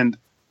 And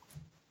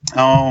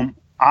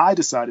I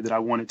decided that I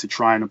wanted to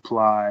try and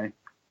apply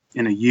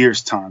in a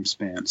year's time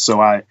span.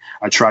 So I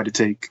tried to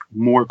take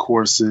more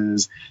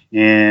courses,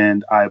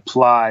 and I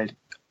applied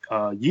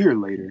a year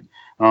later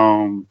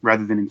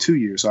rather than in 2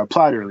 years. So I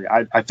applied early.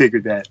 I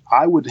figured that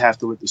I would have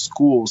to let the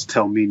schools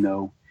tell me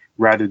no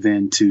rather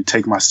than to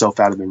take myself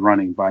out of the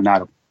running by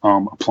not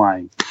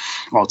applying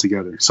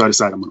altogether. So I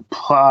decided I'm going to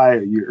apply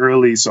a year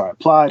early. So I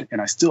applied,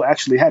 and I still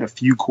actually had a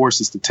few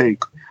courses to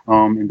take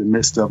in the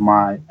midst of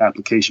my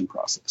application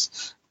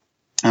process.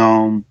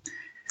 In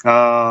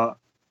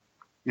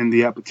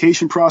the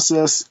application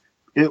process,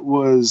 it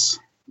was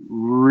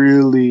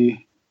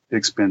really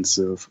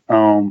expensive.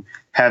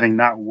 Having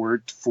not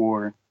worked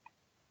for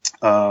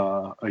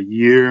a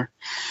year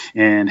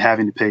and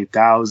having to pay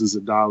thousands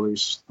of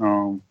dollars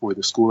for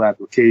the school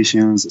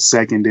applications, the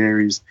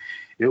secondaries,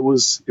 it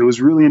was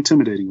really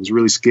intimidating. It was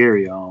really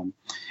scary.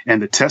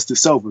 And the test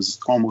itself was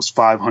almost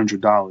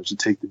 $500 to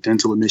take the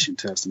dental admission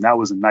test, and that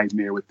was a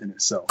nightmare within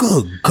itself.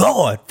 Good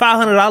God,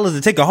 $500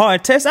 to take a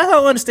hard test? I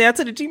don't understand. I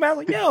took the GMAT, I was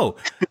like, yo,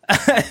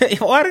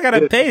 why do I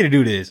gotta pay to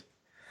do this?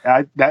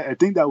 I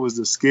think that was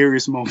the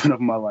scariest moment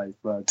of my life,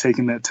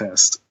 taking that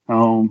test.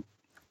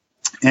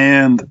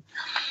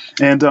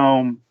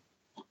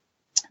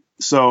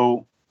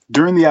 So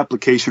during the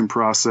application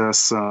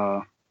process,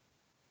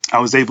 I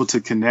was able to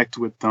connect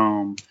with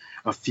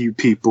a few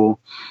people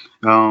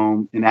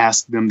and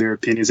ask them their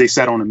opinions. They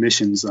sat on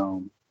admissions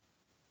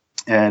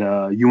at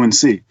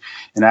UNC,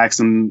 and asked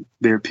them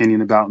their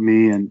opinion about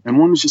me. And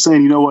one was just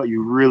saying, you know what,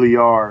 you really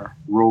are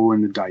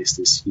rolling the dice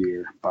this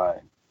year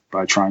by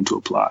trying to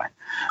apply.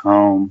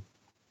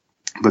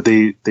 But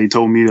they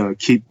told me to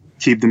keep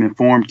them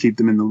informed, keep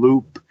them in the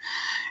loop.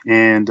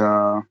 And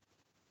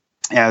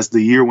as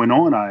the year went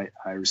on, I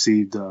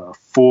received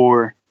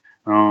 4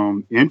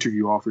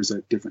 interview offers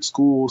at different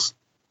schools.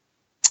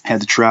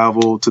 Had to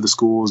travel to the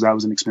schools. That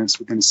was an expense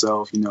within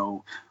itself,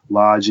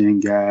 lodging,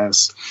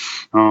 gas,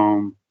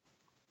 time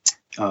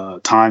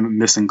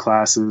missing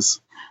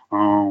classes,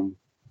 and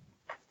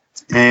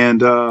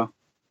went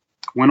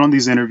on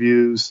these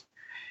interviews.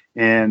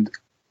 And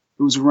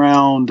it was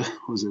around,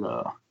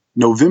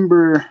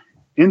 November,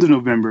 end of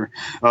November.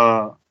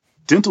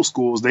 Dental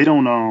schools, they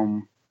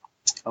don't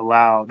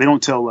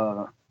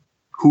tell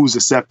who's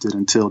accepted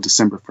until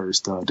December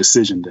 1st,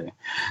 decision day.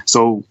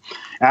 So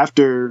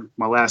after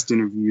my last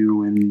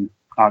interview in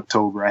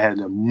October, I had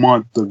a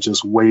month of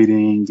just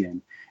waiting,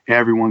 and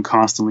everyone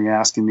constantly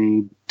asking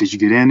me, did you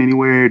get in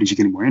anywhere? Did you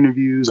get any more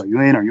interviews? Are you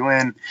in? Are you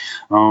in?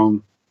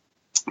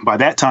 By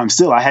that time,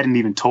 still, I hadn't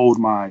even told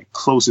my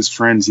closest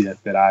friends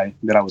yet that I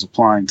was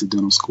applying to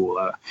dental school.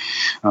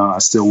 I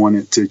still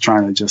wanted to try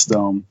to just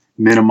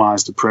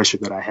minimize the pressure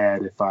that I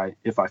had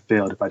if I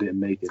failed, if I didn't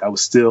make it. I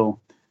was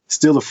still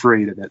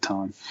afraid at that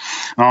time.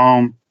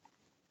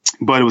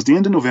 But it was the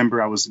end of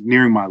November. I was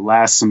nearing my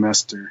last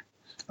semester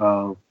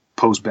of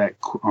post-bac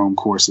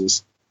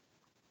courses,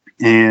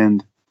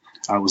 and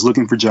I was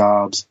looking for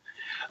jobs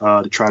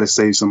to try to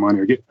save some money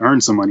or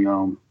earn some money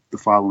the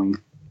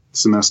following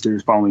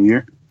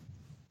year.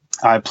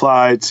 I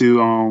applied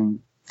to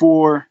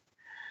 4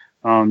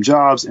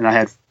 jobs, and I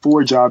had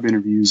 4 job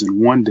interviews in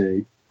one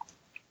day.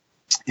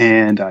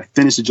 And I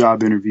finished the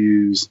job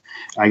interviews.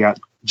 I got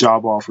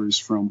job offers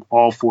from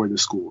all 4 of the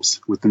schools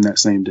within that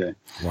same day.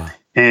 Wow.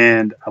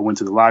 And I went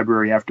to the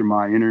library after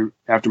my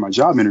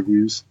job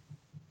interviews,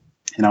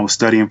 and I was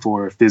studying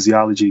for a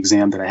physiology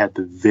exam that I had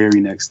the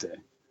very next day.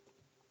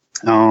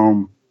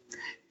 The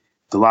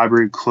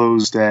library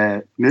closed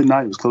at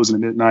midnight. It was closing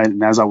at midnight.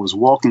 And as I was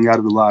walking out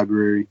of the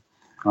library,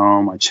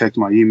 I checked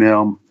my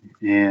email,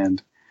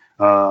 and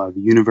the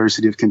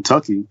University of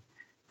Kentucky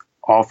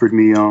offered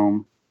me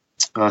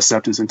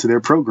acceptance into their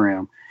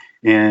program.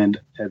 And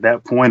at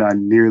that point, I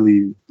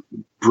nearly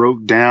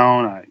broke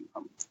down.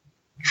 I'm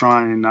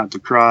trying not to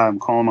cry. I'm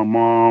calling my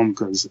mom,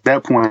 because at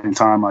that point in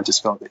time, I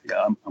just felt that,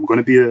 yeah, I'm going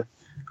to be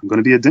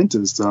a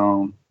dentist.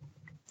 So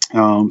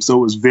it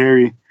was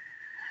very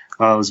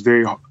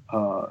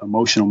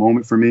emotional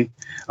moment for me.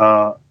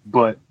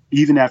 But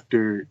even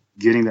after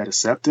getting that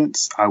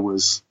acceptance, I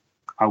was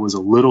a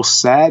little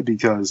sad,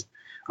 because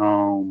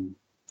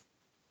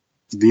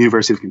the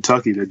University of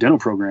Kentucky, their dental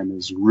program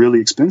is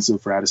really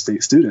expensive for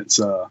out-of-state students.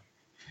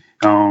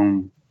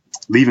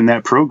 Leaving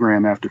that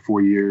program after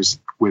 4 years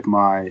with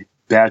my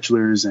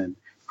bachelor's and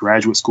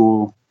graduate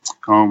school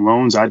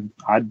loans,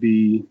 I'd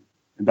be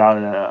about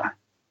a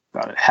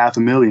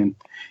 $500,000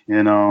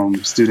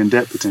 in student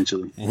debt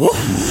potentially.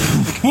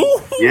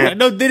 Yeah, I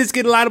know dentists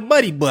get a lot of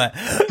money, but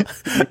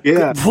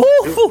yeah,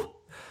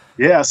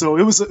 yeah. So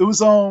it was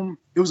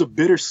a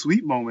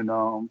bittersweet moment.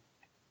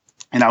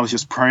 And I was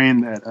just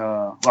praying that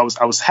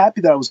I was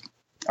happy that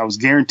I was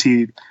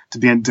guaranteed to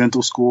be in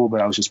dental school,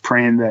 but I was just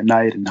praying that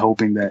night and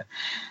hoping that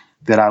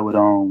I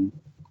would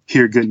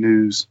hear good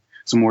news,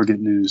 some more good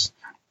news.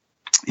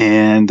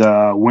 And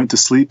went to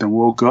sleep and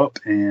woke up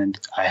and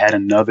I had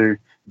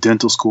another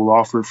dental school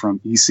offer from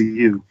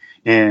ECU.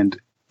 And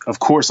of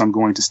course I'm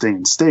going to stay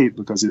in state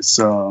because it's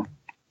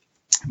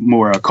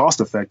more cost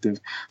effective.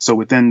 So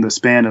within the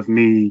span of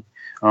me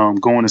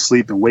going to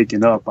sleep and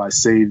waking up, I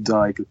saved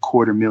like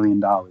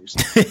 $250,000.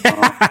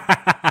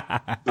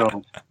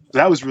 So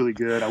that was really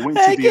good. I went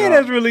to the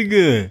that's really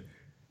good.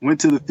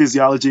 Went to the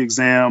physiology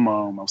exam.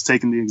 I was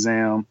taking the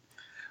exam,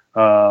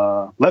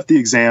 left the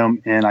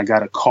exam, and I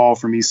got a call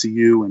from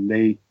ECU, and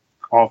they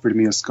offered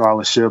me a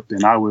scholarship.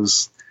 And I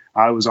was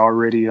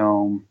already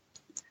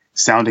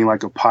sounding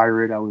like a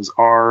pirate. I was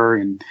R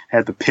and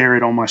had the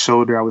parrot on my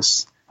shoulder. I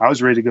was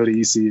ready to go to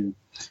ECU.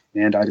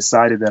 And I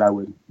decided that I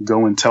would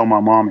go and tell my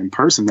mom in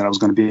person that I was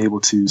going to be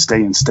able to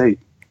stay in state.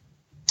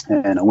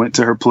 And I went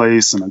to her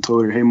place and I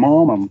told her, "Hey,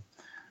 Mom,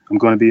 I'm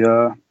going to be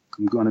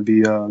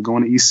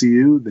going to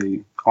ECU."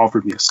 They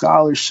offered me a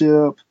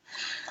scholarship,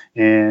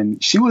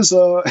 and she was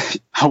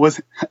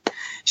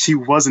she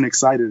wasn't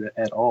excited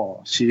at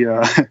all. She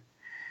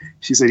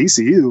said,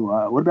 "ECU,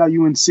 what about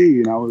UNC?"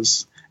 And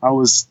I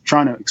was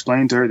trying to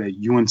explain to her that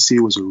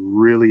UNC was a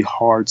really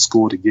hard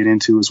school to get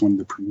into. It was one of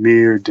the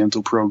premier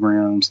dental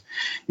programs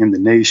in the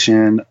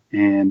nation,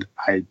 and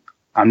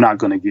I'm not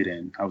going to get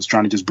in. I was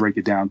trying to just break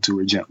it down to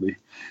her gently.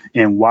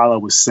 And while I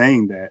was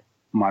saying that,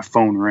 my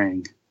phone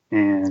rang,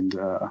 and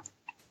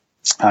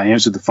I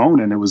answered the phone,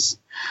 and it was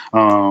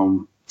a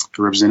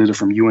representative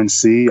from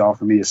UNC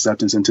offered me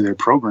acceptance into their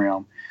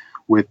program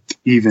with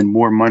even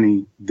more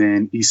money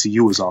than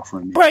ECU was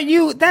offering me.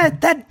 Bro,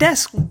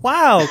 that's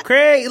wild,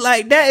 Craig.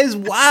 Like, that is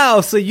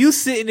wild. So you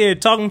sitting there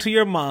talking to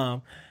your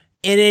mom,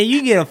 and then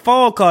you get a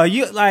phone call.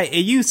 You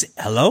say,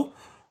 "Hello,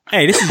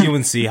 hey, this is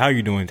UNC. How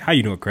you doing? How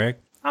you doing, Craig?"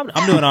 I'm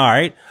doing all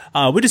right.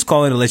 We're just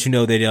calling to let you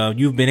know that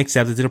you've been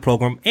accepted to the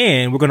program,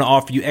 and we're going to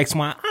offer you X,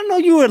 Y. I know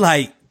you were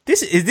like,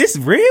 is this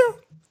real?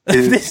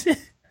 It's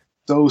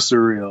so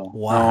surreal.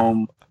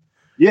 Wow.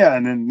 Yeah,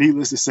 and then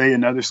needless to say,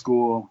 another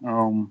school,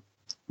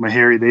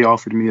 Meharry, they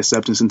offered me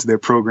acceptance into their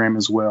program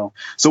as well.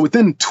 So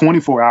within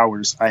 24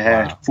 hours, I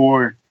had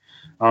 4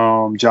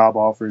 job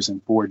offers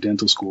and 4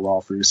 dental school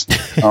offers.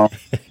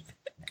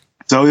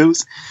 So it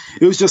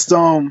was just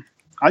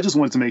I just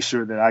wanted to make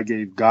sure that I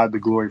gave God the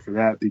glory for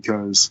that,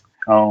 because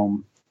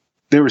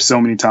there were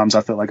so many times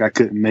I felt like I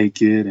couldn't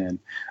make it, and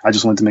I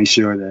just wanted to make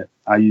sure that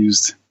I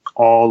used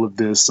all of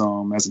this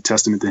as a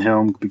testament to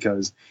Him,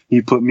 because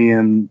He put me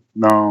in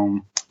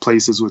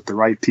places with the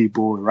right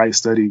people, the right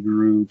study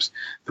groups,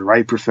 the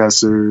right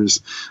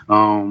professors,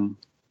 and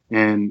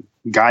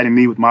guiding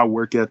me with my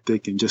work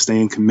ethic and just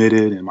staying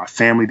committed, and my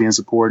family being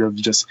supportive.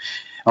 Just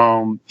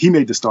He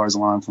made the stars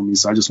align for me.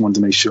 So I just wanted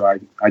to make sure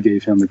I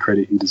gave Him the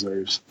credit He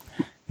deserves.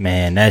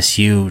 Man, that's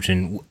huge.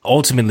 And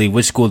ultimately,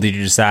 which school did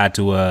you decide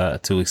to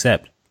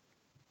accept?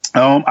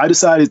 I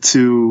decided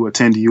to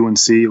attend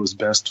UNC. It was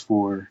best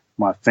for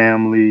my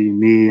family,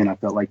 me, and I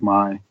felt like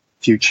my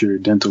future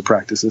dental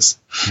practices.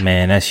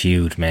 Man, that's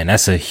huge, man.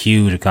 That's a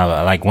huge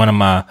accomplishment. Like, one of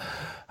my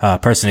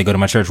person that go to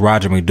my church,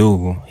 Roger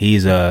McDougal, he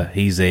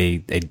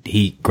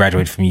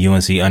graduated from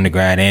UNC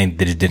undergrad and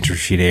did his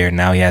dentistry there.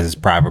 Now he has his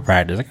private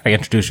practice. I gotta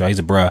introduce y'all. He's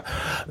a bruh.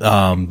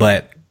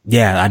 But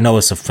yeah, I know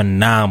it's a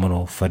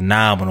phenomenal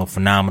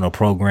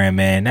program,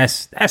 man.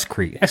 That's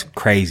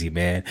crazy,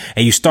 man.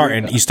 And you start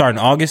in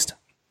August?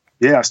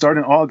 Yeah, I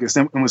started in August.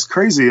 And what's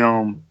crazy,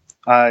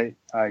 I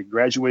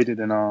graduated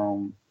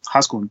in high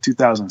school in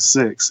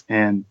 2006,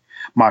 and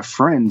my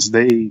friends,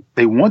 they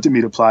wanted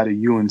me to apply to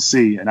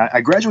UNC, and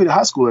I graduated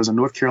high school as a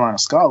North Carolina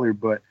scholar,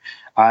 but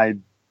I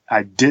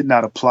did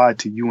not apply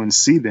to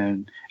UNC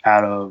then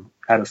out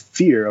of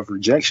fear of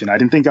rejection. I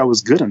didn't think I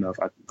was good enough.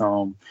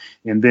 And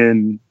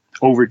then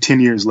over 10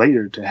 years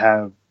later, to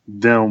have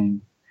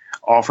them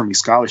offer me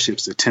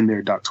scholarships to attend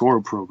their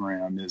doctoral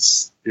program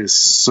is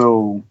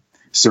so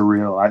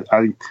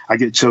surreal. I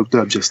get choked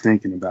up just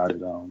thinking about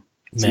it.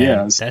 Man,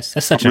 yeah,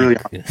 that's such an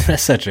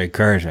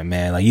encouragement,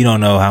 man. Like, you don't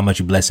know how much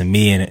you're blessing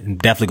me, and I'm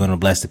definitely going to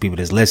bless the people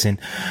that's listening.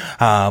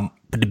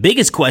 But the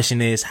biggest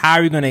question is, how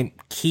are you going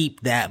to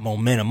keep that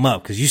momentum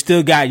up? Because you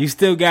still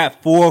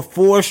got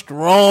four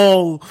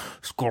strong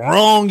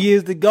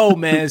years to go,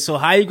 man. So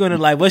how are you going to,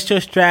 like, what's your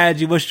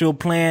strategy? What's your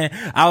plan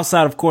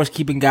outside, of course,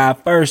 keeping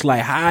God first?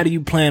 Like, how do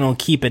you plan on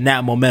keeping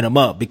that momentum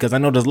up? Because I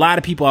know there's a lot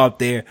of people out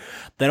there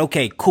that,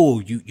 okay,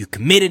 cool, you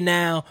committed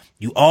now,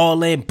 you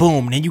all in,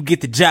 boom, then you get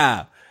the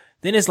job.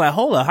 then it's like,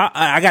 hold up,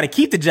 I got to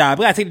keep the job.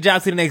 I got to take the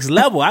job to the next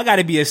level. I got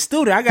to be a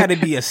student. I got to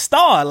be a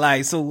star.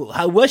 Like, so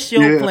what's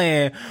your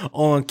plan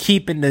on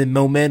keeping the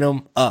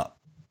momentum up?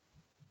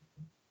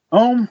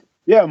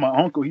 Yeah, my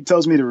uncle, he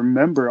tells me to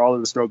remember all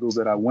of the struggles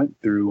that I went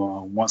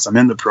through once I'm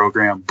in the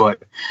program.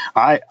 But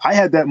I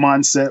had that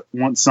mindset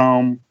once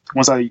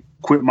I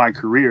quit my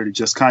career, to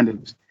just kind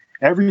of,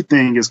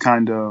 everything is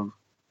kind of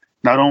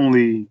not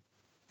only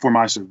for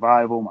my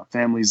survival, my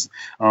family's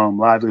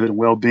livelihood and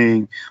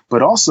well-being,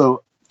 but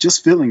also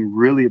just feeling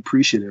really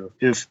appreciative.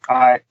 If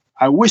I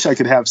wish I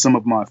could have some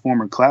of my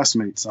former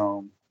classmates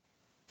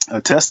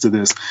attest to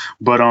this,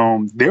 but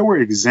there were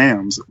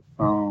exams,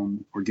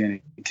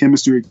 organic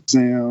chemistry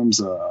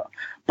exams,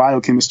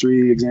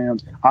 biochemistry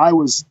exams. I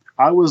was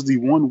the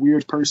one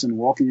weird person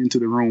walking into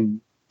the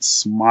room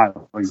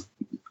smiling.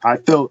 I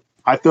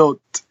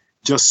felt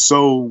just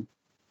so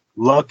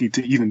lucky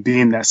to even be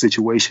in that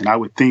situation. I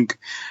would think,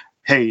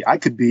 hey, I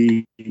could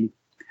be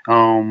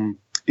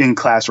in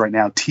class right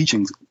now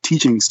teaching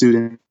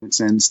students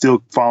and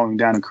still following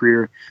down a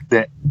career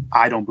that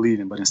I don't believe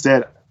in, but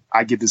instead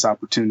I get this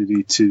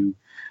opportunity to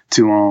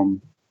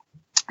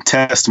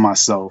test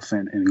myself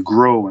and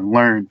grow and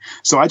learn.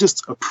 So I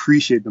just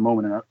appreciate the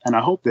moment, and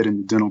I hope that in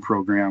the dental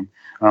program,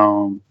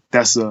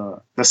 that's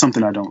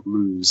something I don't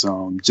lose.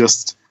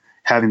 Just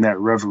having that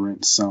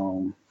reverence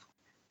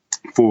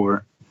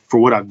for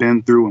what I've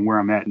been through and where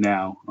I'm at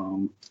now.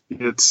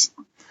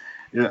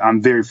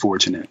 I'm very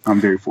fortunate.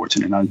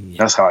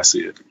 That's how I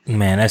see it.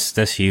 Man,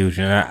 that's huge.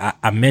 And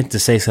I meant to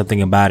say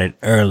something about it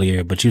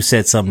earlier, but you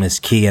said something that's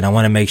key. And I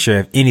want to make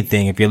sure,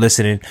 if you're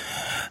listening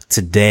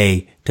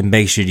today, to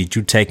make sure that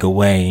you take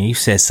away, and you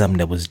said something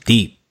that was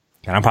deep.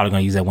 And I'm probably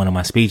going to use that in one of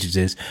my speeches,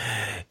 is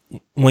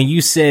when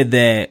you said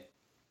that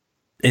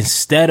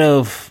instead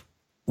of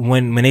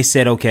when they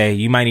said, okay,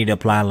 you might need to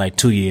apply in like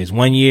 2 years,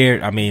 1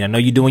 year. I mean, I know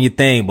you're doing your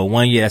thing, but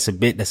 1 year, that's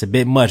a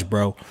bit much,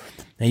 bro.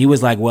 And you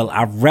was like, well,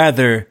 I'd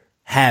rather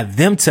have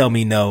them tell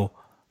me no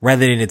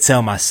rather than to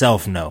tell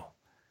myself no.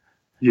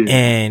 Yeah.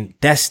 And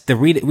that's the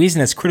reason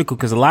that's critical,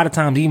 because a lot of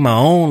times, even my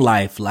own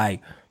life,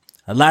 like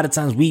a lot of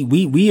times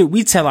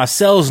we tell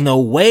ourselves no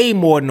way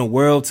more than the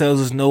world tells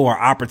us no, or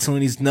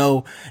opportunities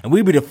no. And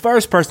we be the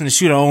first person to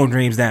shoot our own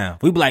dreams down.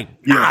 We be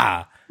like,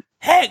 nah,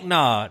 heck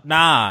nah.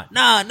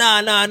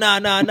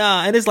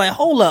 And it's like,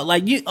 hold up.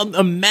 Like, you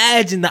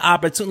imagine the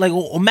opportunity.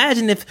 Like,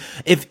 imagine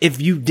if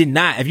you did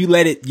not, if you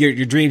let it,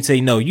 your dream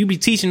say no, you'd be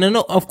teaching. And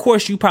no, of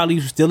course you probably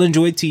still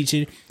enjoy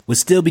teaching, would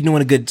still be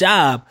doing a good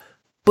job,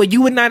 but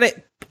you would not,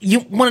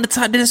 you one of the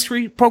top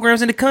dentistry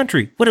programs in the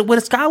country with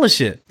a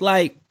scholarship.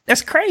 Like,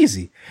 that's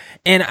crazy.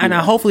 And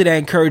I hopefully that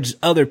encourages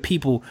other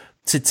people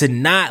to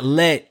not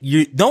let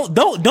you,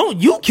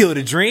 don't you kill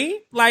the dream.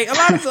 Like, a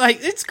lot of, like,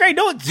 it's great.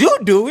 Don't you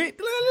do it.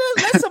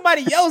 Let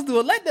somebody else do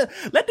it. Let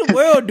the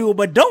world do it.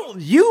 But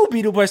don't you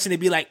be the person to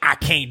be like, I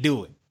can't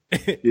do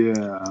it.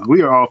 Yeah.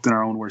 We are often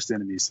our own worst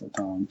enemies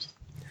sometimes.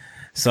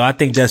 So I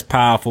think that's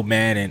powerful,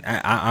 man. And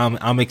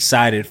I'm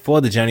excited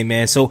for the journey,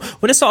 man. So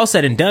when it's all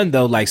said and done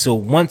though, like, so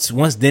once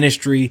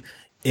dentistry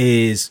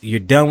is, you're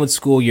done with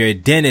school, you're a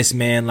dentist,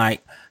 man,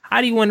 like, how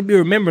do you want to be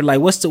remembered?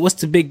 Like, what's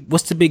the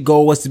big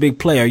goal? What's the big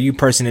play? Are you a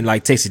person that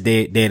like takes a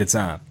day at a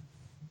time?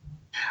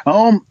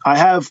 I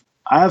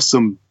have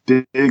some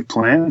big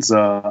plans.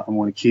 I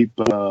want to keep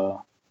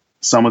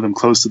some of them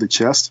close to the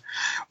chest,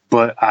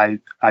 but I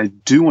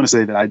do want to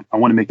say that I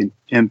want to make an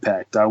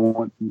impact. I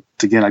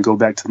go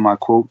back to my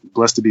quote,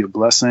 "Blessed to be a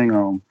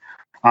blessing."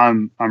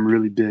 I'm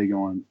really big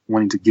on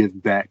wanting to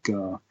give back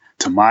to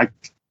my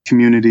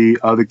community,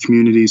 other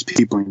communities,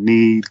 people in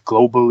need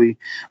globally.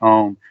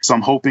 So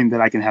I'm hoping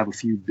that I can have a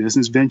few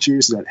business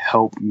ventures that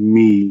help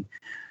me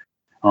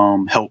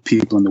help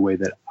people in the way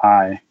that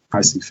I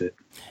see fit.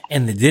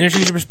 And the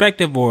dentistry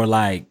perspective, or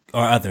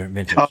other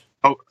ventures?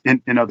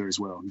 And other as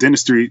well.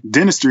 Dentistry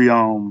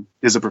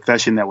is a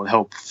profession that will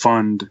help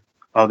fund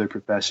other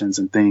professions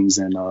and things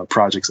and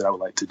projects that I would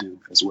like to do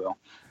as well.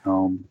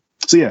 So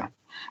yeah.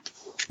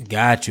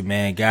 Got you,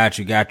 man. Got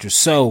you.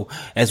 So,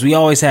 as we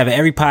always have at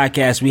every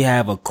podcast, we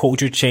have a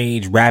culture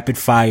change rapid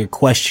fire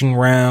question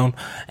round,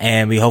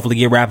 and we hopefully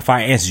get rapid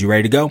fire answers. You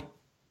ready to go?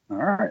 All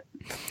right.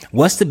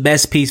 What's the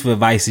best piece of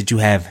advice that you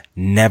have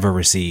never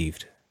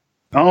received?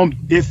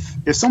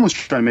 If someone's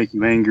trying to make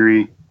you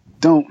angry,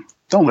 don't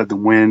let the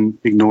wind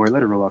ignore it.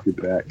 Let it roll off your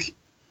back.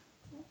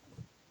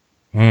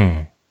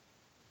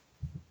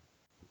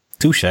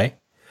 Touche.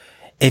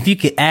 If you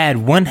could add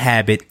one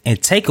habit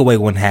and take away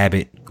one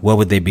habit, what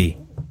would they be?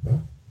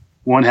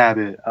 One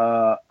habit.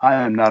 I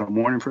am not a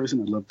morning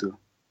person. I'd love to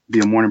be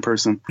a morning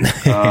person.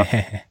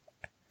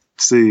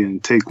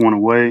 And take one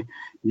away.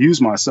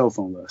 Use my cell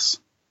phone less.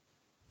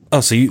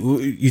 Oh, so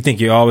you think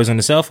you're always on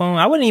the cell phone?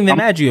 I wouldn't even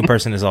imagine you a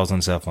person that's always on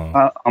the cell phone.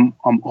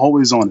 I'm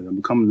always on it. I'm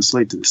becoming the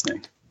slave to this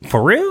thing.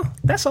 For real?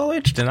 That's so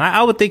interesting.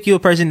 I would think you're a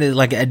person that's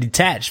like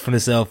detached from the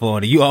cell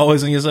phone. Are you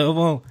always on your cell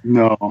phone?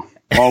 No,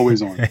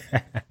 always on it.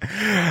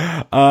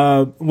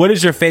 What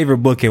is your favorite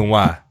book and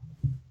why?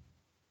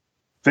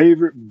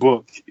 Favorite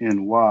book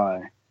and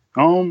why?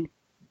 I'm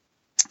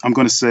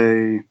going to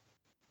say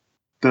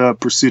the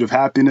pursuit of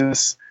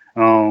happiness.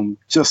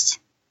 Just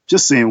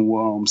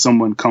seeing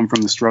someone come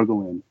from the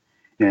struggle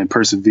and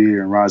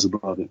persevere and rise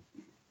above it.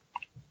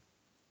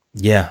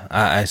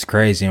 Yeah, it's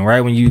crazy. And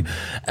right when you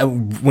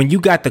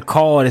got the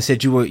call that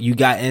said you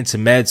got into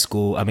med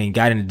school,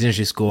 got into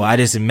dentistry school, I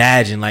just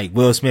imagine like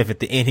Will Smith at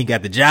the end, he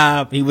got the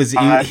job. I was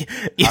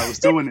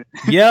doing it.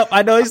 Yep,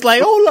 I know. He's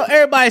like, oh look,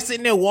 everybody's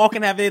sitting there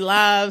walking, having their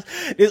lives.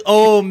 This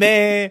old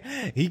man,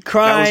 he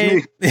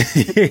crying.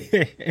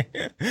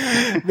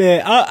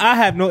 Man, I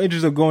have no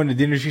interest of going to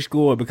dentistry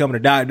school or becoming a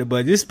doctor,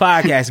 but this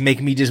podcast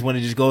making me just want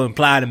to just go and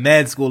apply to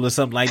med school or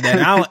something like that.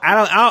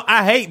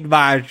 I hate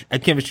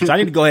biochemistry, so I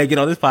need to go ahead and get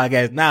on this podcast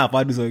now if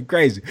I do something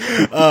crazy.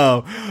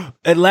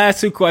 And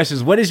last two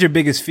questions. What is your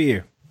biggest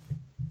fear?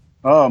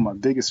 Oh, my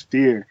biggest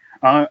fear.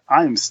 I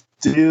am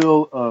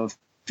still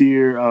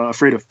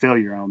afraid of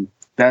failure.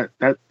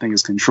 That thing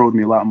has controlled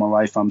me a lot in my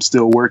life. I'm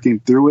still working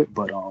through it,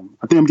 but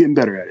I think I'm getting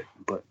better at it.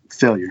 But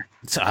failure.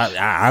 So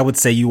I would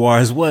say you are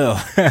as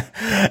well.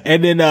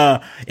 And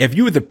then if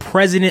you were the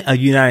president of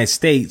the United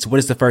States, what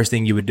is the first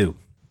thing you would do?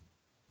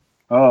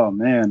 Oh,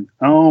 man.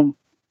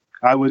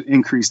 I would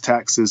increase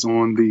taxes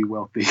on the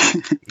wealthy.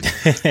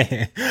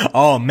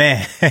 Oh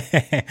man,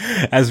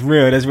 that's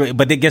real. That's real.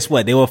 But then guess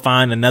what? They will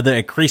find another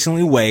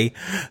increasingly way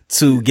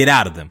to get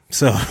out of them.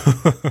 So,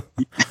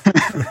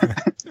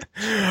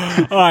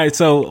 all right.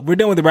 So we're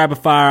done with the rapid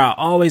fire. I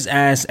always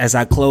ask as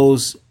I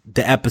close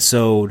the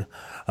episode.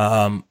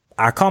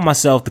 I call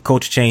myself the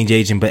culture change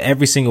agent, but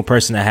every single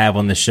person I have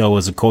on the show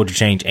is a culture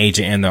change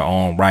agent in their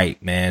own right,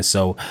 man.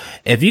 So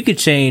if you could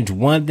change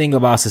one thing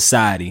about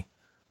society,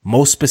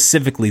 most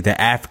specifically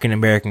the African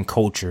American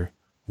culture,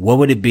 what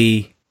would it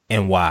be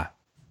and why?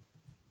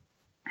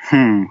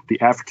 The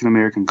African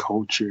American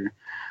culture.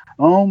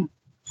 I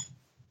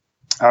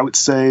would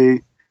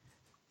say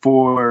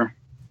for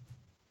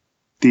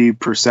the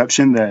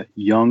perception that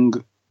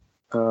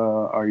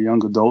our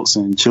young adults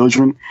and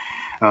children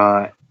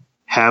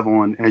have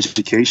on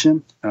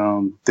education.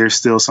 There's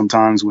still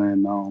sometimes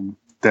when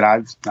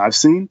that I've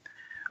seen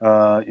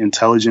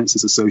intelligence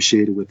is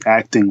associated with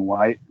acting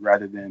white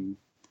rather than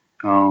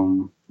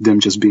them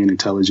just being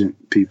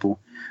intelligent people.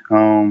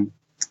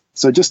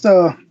 So just,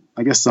 I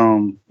guess,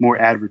 more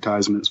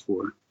advertisements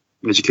for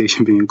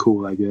education being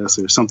cool, I guess,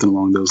 or something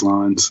along those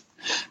lines.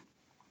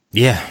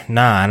 Yeah,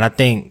 and I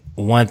think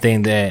one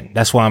thing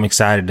that's why I'm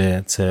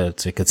excited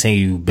to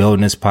continue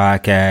building this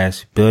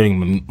podcast,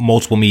 building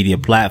multiple media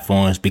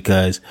platforms,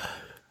 because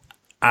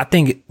I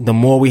think the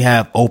more we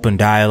have open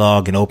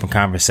dialogue and open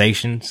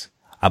conversations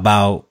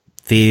about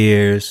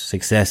fears,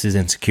 successes,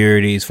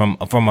 insecurities from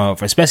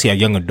especially our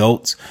young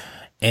adults,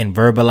 and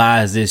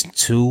verbalize this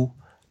to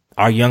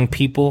our young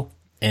people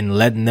and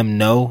letting them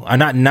know, or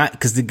not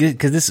because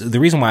this the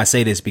reason why I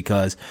say this,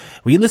 because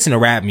when you listen to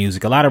rap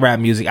music, a lot of rap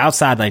music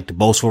outside like the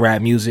boastful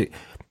rap music,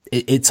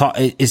 it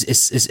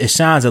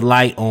shines a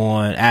light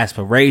on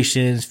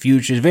aspirations,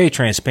 futures, very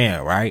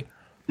transparent, right?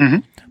 Mm-hmm.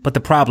 But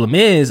the problem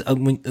is a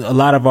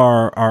lot of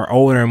our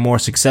older and more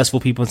successful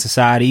people in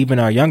society, even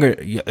our younger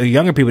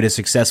people that's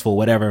successful,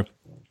 whatever,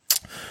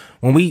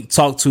 when we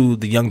talk to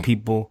the young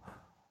people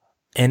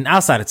and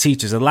outside of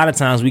teachers, a lot of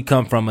times we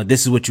come from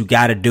this is what you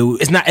got to do.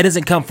 It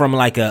doesn't come from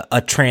like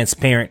a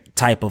transparent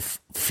type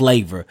of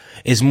flavor.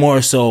 It's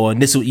more so,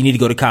 and this is what you need to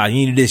go to college.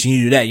 You need to do this, you need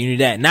to do that, you need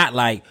that. Not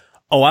like,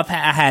 oh, I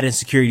had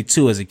insecurity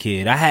too as a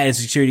kid. I had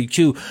insecurity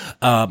too,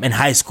 in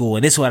high school.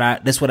 And this what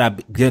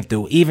I've been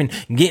through. Even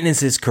getting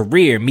into this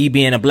career, me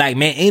being a black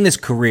man in this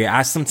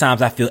career,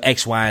 sometimes I feel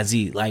X, Y, and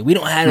Z. Like we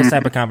don't have those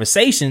type of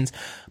conversations,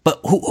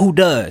 but who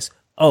does?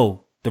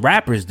 Oh, the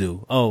rappers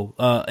do. Oh,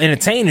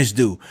 entertainers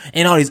do.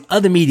 And all these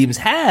other mediums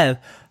have,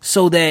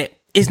 so that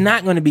it's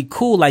not going to be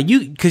cool. Like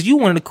cause you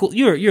one of the cool,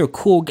 you're a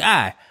cool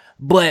guy,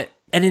 but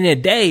at the end of the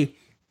day,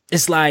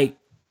 it's like,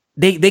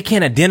 They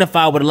can't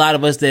identify with a lot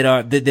of us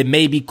that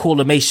may be cool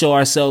or may show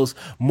ourselves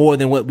more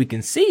than what we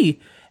can see,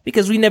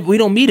 because we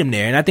don't meet them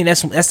there. And I think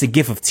that's the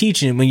gift of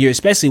teaching,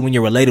 especially when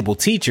you're a relatable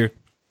teacher,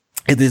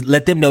 is to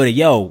let them know that,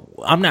 yo,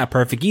 I'm not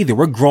perfect either.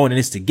 We're growing in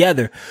this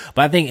together.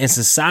 But I think in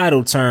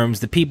societal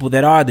terms, the people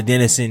that are the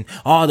dentists and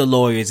all the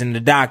lawyers and the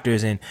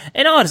doctors and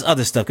all this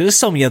other stuff, because there's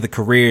so many other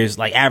careers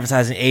like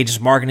advertising agents,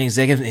 marketing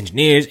executives,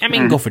 engineers. I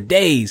mean, go for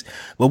days.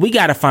 But we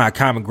got to find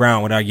common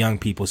ground with our young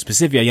people,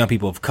 specifically our young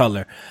people of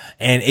color.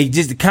 And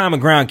the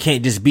common ground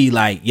can't just be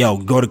like, yo,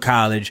 go to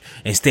college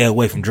and stay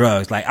away from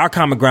drugs. Like our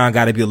common ground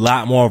got to be a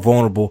lot more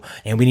vulnerable,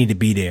 and we need to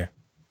be there.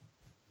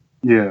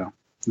 Yeah,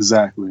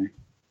 exactly.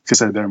 I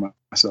said there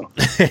myself.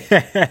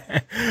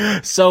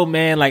 So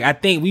man, like I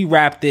think we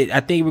wrapped it. I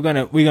think we're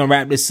gonna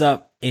wrap this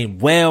up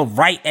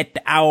right at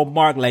the hour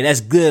mark. Like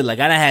that's good. Like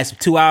I done had some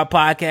 2-hour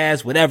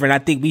podcasts, whatever, and I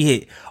think we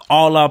hit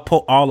all our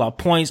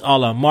points,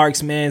 all our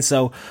marks, man.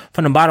 So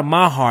from the bottom of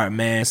my heart,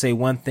 man, say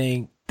one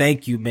thing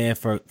thank you, man,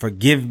 for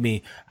giving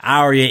me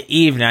hour of your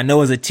evening. I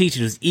know as a teacher,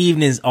 those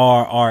evenings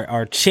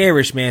are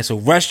cherished, man. So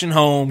rushing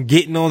home,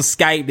 getting on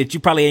Skype that you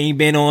probably ain't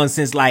been on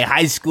since like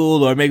high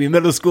school or maybe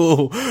middle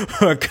school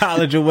or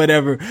college or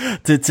whatever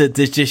to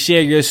just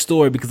share your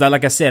story, because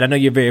like I said, I know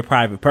you're a very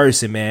private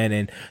person, man,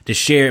 and to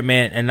share it,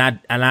 man. And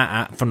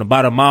I from the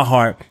bottom of my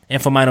heart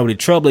and from Minority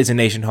Trailblazer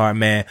Nation heart,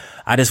 man,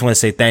 I just want to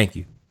say thank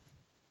you.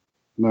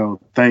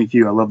 No, thank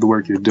you. I love the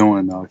work you're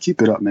doing.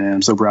 Keep it up, man.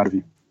 I'm so proud of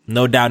you.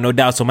 No doubt, no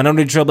doubt. So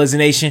Minority Trailblazer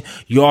Nation,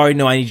 you already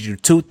know I need you to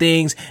do two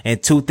things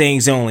and two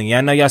things only.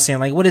 I know y'all saying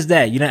like, what is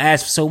that? You didn't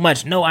ask for so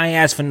much. No, I ain't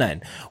asked for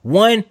nothing.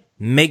 One,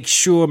 make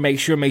sure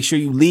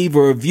you leave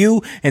a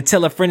review and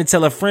tell a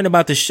friend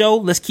about the show.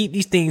 Let's keep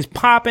these things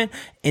popping.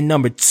 And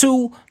number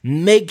two,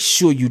 make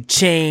sure you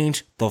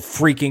change the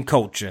freaking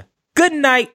culture. Good night.